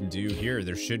what we can do here.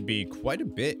 There should be quite a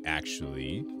bit,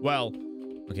 actually. Well,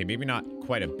 okay, maybe not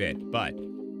quite a bit, but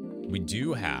we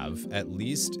do have at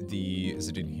least the... Is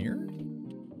it in here?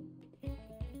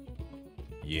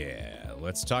 Yeah,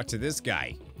 let's talk to this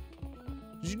guy.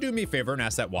 Could you do me a favor and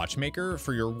ask that watchmaker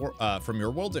for your from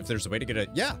your world if there's a way to get a...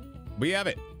 Yeah, we have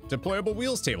it. Deployable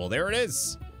wheels table. There it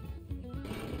is.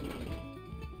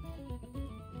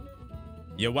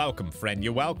 You're welcome, friend.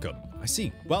 You're welcome. I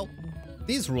see. Well,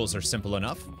 these rules are simple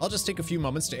enough. I'll just take a few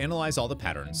moments to analyze all the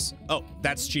patterns. Oh,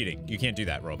 that's cheating. You can't do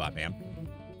that, robot man.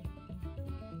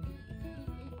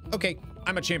 Okay,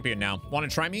 I'm a champion now. Want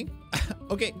to try me?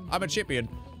 Okay, I'm a champion.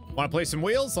 Want to play some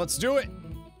wheels? Let's do it.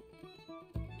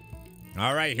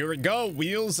 All right, here we go.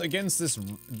 Wheels against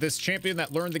this champion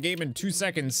that learned the game in 2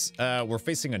 seconds. We're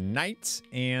facing a knight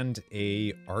and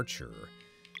a archer.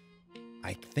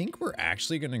 I think we're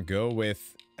actually gonna go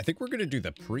with... I think we're gonna do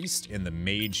the priest and the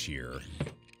mage here.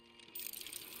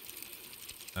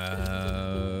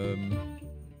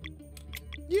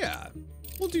 Yeah,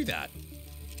 we'll do that.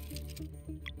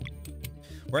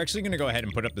 We're actually gonna go ahead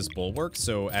and put up this bulwark,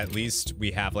 so at least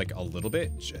we have like a little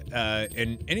bit.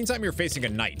 And anytime you're facing a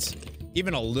knight,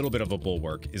 even a little bit of a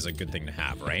bulwark is a good thing to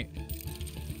have, right?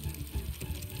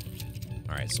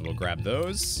 All right, so we'll grab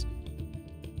those.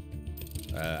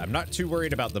 I'm not too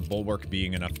worried about the bulwark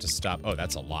being enough to stop. Oh,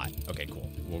 that's a lot. Okay,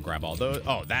 cool. We'll grab all those.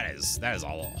 Oh, that is a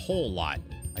whole lot.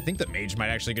 I think the mage might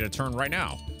actually get a turn right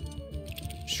now.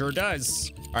 Sure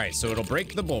does. All right, so it'll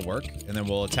break the bulwark, and then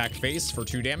we'll attack face for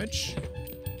 2 damage.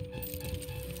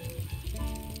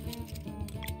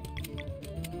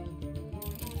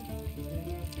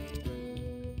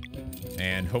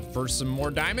 And hope for some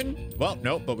more diamond. Well,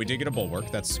 nope, but we did get a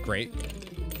bulwark. That's great.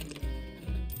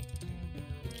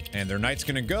 And their knight's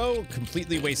gonna go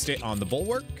completely waste it on the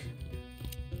bulwark.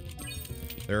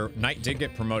 Their knight did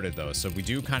get promoted though, so we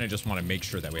do kind of just want to make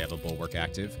sure that we have a bulwark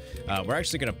active. We're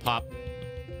actually gonna pop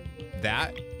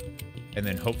that and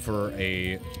then hope for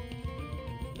a...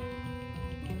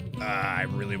 I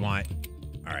really want...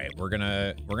 All right, we're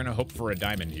gonna hope for a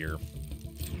diamond here.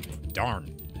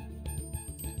 Darn.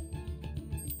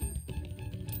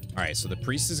 All right, so the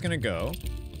priest is gonna go.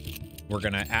 We're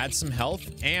gonna add some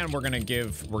health, and we're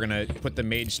gonna put the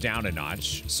mage down a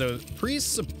notch. So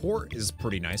priest support is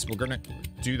pretty nice. We're gonna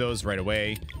do those right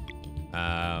away.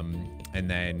 And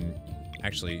then,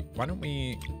 actually, why don't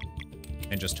we,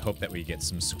 and just hope that we get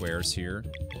some squares here.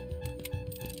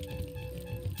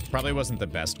 Probably wasn't the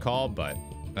best call, but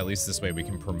at least this way we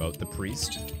can promote the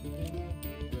priest.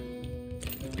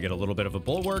 We get a little bit of a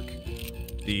bulwark.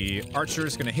 The archer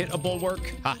is gonna hit a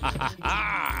bulwark. Ha ha ha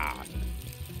ha!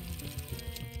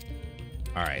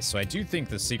 All right, so I do think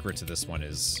the secret to this one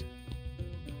is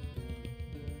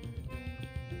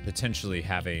potentially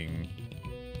having,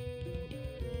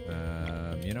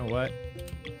 you know what?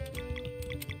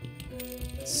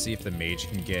 Let's see if the mage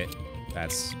can get,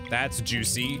 that's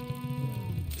juicy.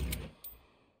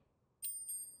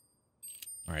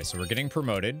 All right, so we're getting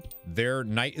promoted. Their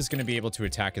knight is gonna be able to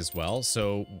attack as well.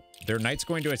 So their knight's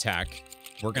going to attack.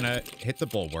 We're gonna hit the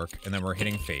bulwark, and then we're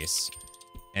hitting face.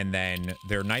 And then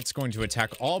their knight's going to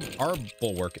attack all our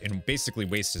bulwark and basically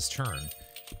waste his turn.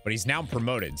 But he's now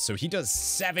promoted, so he does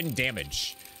 7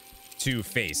 damage to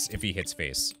face if he hits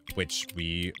face, which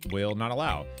we will not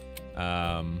allow.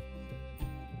 All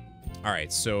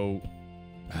right, so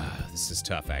this is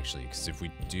tough actually, because if we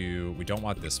don't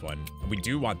want this one. We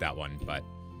do want that one, but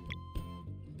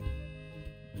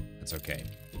that's okay.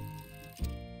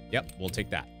 Yep, we'll take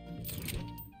that.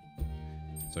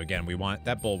 So again, we want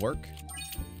that bulwark.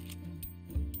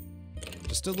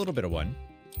 Just a little bit of one.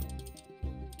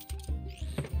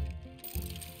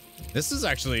 This is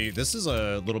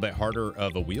a little bit harder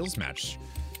of a wheels match.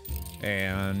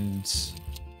 And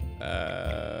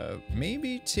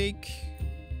maybe take,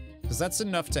 because that's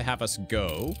enough to have us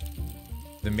go.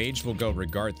 The mage will go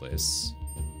regardless.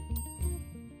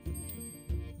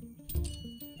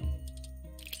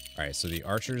 All right, so the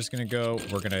archer is gonna go.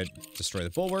 We're gonna destroy the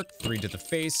bulwark, 3 to the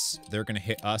face. They're gonna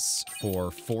hit us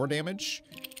for 4 damage.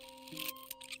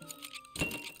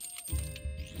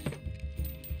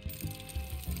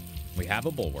 We have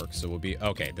a bulwark, so we'll be,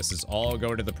 okay, this is all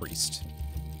go to the priest.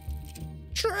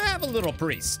 Travel, little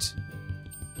priest.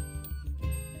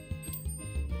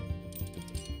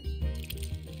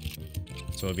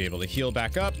 So we'll be able to heal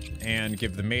back up and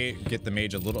give the get the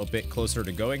mage a little bit closer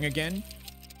to going again.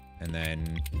 And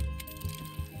then,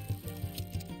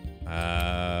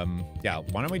 yeah,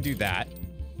 why don't we do that?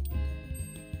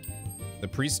 The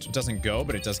priest doesn't go,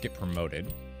 but it does get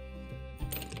promoted.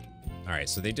 All right,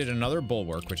 so they did another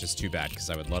bulwark, which is too bad because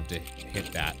I would love to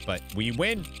hit that, but we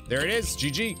win. There it is,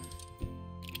 GG.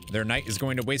 Their knight is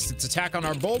going to waste its attack on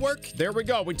our bulwark. There we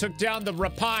go. We took down the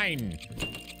rapine.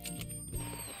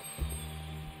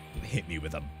 Hit me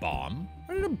with a bomb.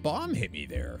 Why did a bomb hit me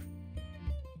there?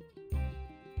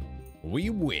 We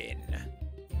win.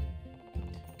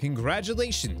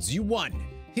 Congratulations, you won.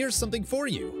 Here's something for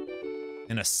you.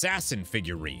 An assassin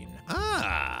figurine.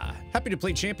 Ah, happy to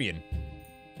play champion.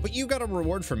 But you got a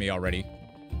reward for me already.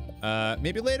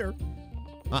 Maybe later.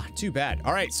 Ah, too bad.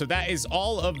 All right, so that is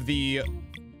all of the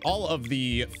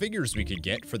figures we could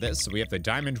get for this. So we have the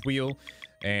diamond wheel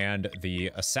and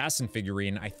the assassin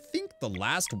figurine. I think the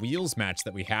last wheels match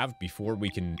that we have before we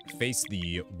can face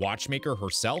the watchmaker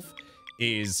herself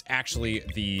is actually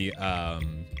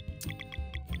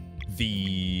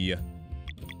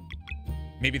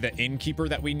maybe the innkeeper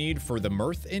that we need for the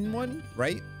Mirth Inn one,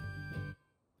 right?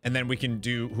 And then we can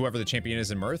do whoever the champion is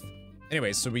in Mirth.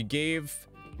 Anyway, so we gave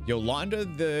Yolanda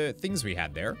the things we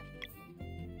had there.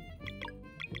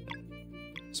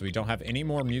 So we don't have any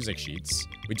more music sheets.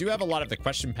 We do have a lot of the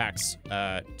question packs.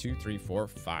 2, 3, 4,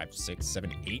 5, 6,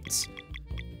 7, 8.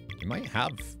 We might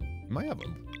have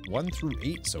them 1 through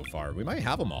 8 so far. We might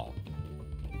have them all.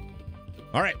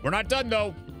 All right, we're not done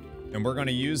though. And we're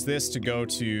gonna use this to go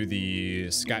to the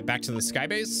back to the sky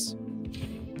base.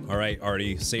 All right,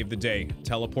 Artie, save the day.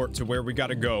 Teleport to where we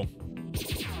gotta go.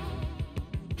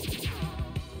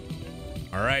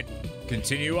 All right,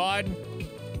 continue on.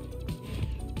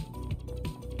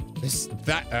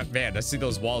 Man, I see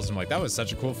those walls. I'm like, that was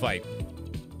such a cool fight.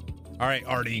 All right,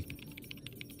 Artie.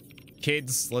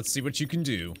 Kids, let's see what you can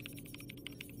do.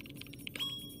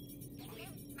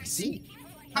 I see.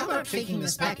 How about faking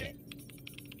this packet?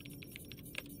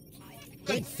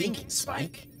 Good thinking,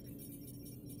 Spike.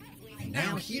 And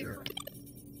now here.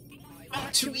 Oh,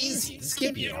 too easy. This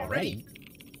can't be it already.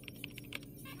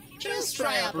 Just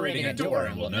try operating a door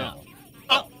and we'll know.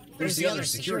 Oh, there's the other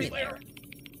security layer.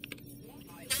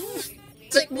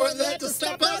 Take more than that to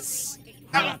stop us?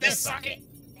 How about this socket?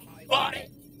 Bought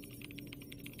it.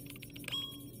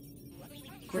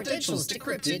 Credentials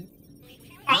decrypted.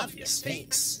 Obvious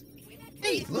fakes.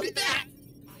 Hey, look at that.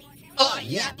 Oh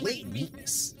yeah, blatant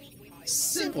weakness.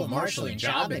 Simple marshalling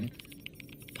job and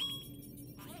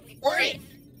we're in.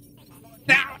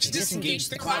 Now to disengage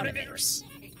the cloud emitters.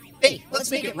 Hey, let's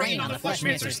make it rain on the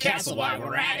Fleshmancer's castle while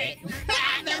we're at it.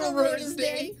 That'll ruin his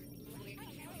day.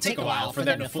 Take a while for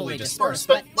them to fully disperse,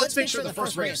 but let's make sure the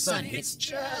first ray of sun hits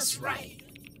just right.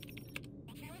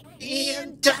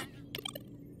 And done.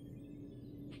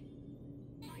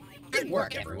 Good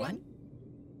work, everyone.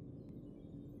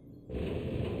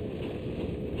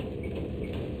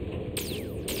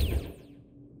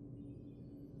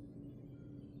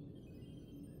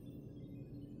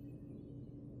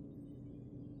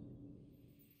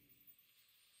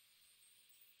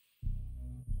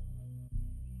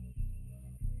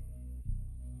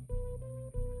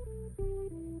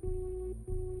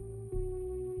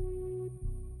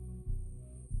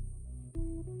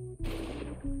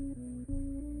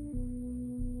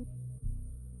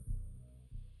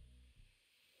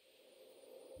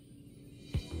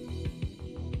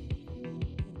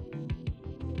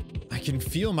 I can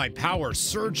feel my power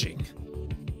surging.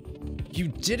 You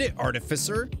did it,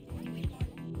 Artificer.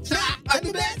 Ha! I'm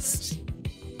the best!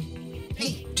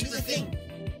 Hey, do the thing.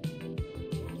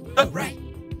 Oh, right.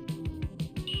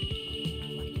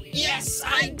 Yes,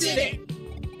 I did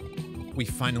it! We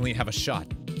finally have a shot.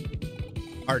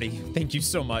 Artie, thank you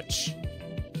so much.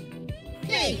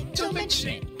 Hey, don't mention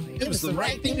it. It was the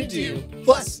right thing to do.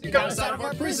 Plus, it got us out of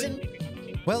our prison.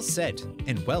 Well said,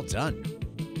 and well done.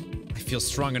 I feel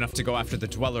strong enough to go after the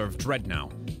Dweller of Dread now.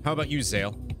 How about you,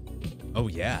 Zale? Oh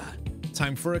yeah,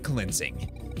 time for a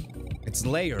cleansing. Its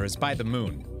lair is by the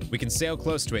moon. We can sail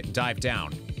close to it and dive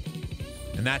down.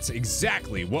 And that's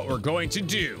exactly what we're going to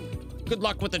do. Good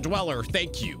luck with the dweller,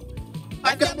 thank you.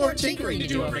 I've got more tinkering to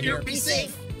do over here. Be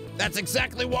safe. That's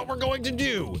exactly what we're going to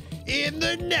do in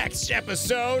the next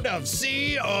episode of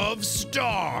Sea of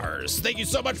Stars. Thank you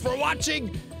so much for watching.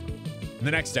 In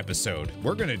the next episode,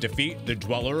 we're going to defeat the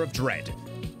Dweller of Dread.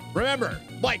 Remember,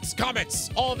 likes, comments,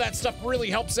 all of that stuff really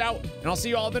helps out, and I'll see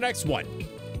you all in the next one.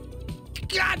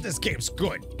 God, this game's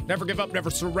good. Never give up, never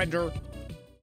surrender.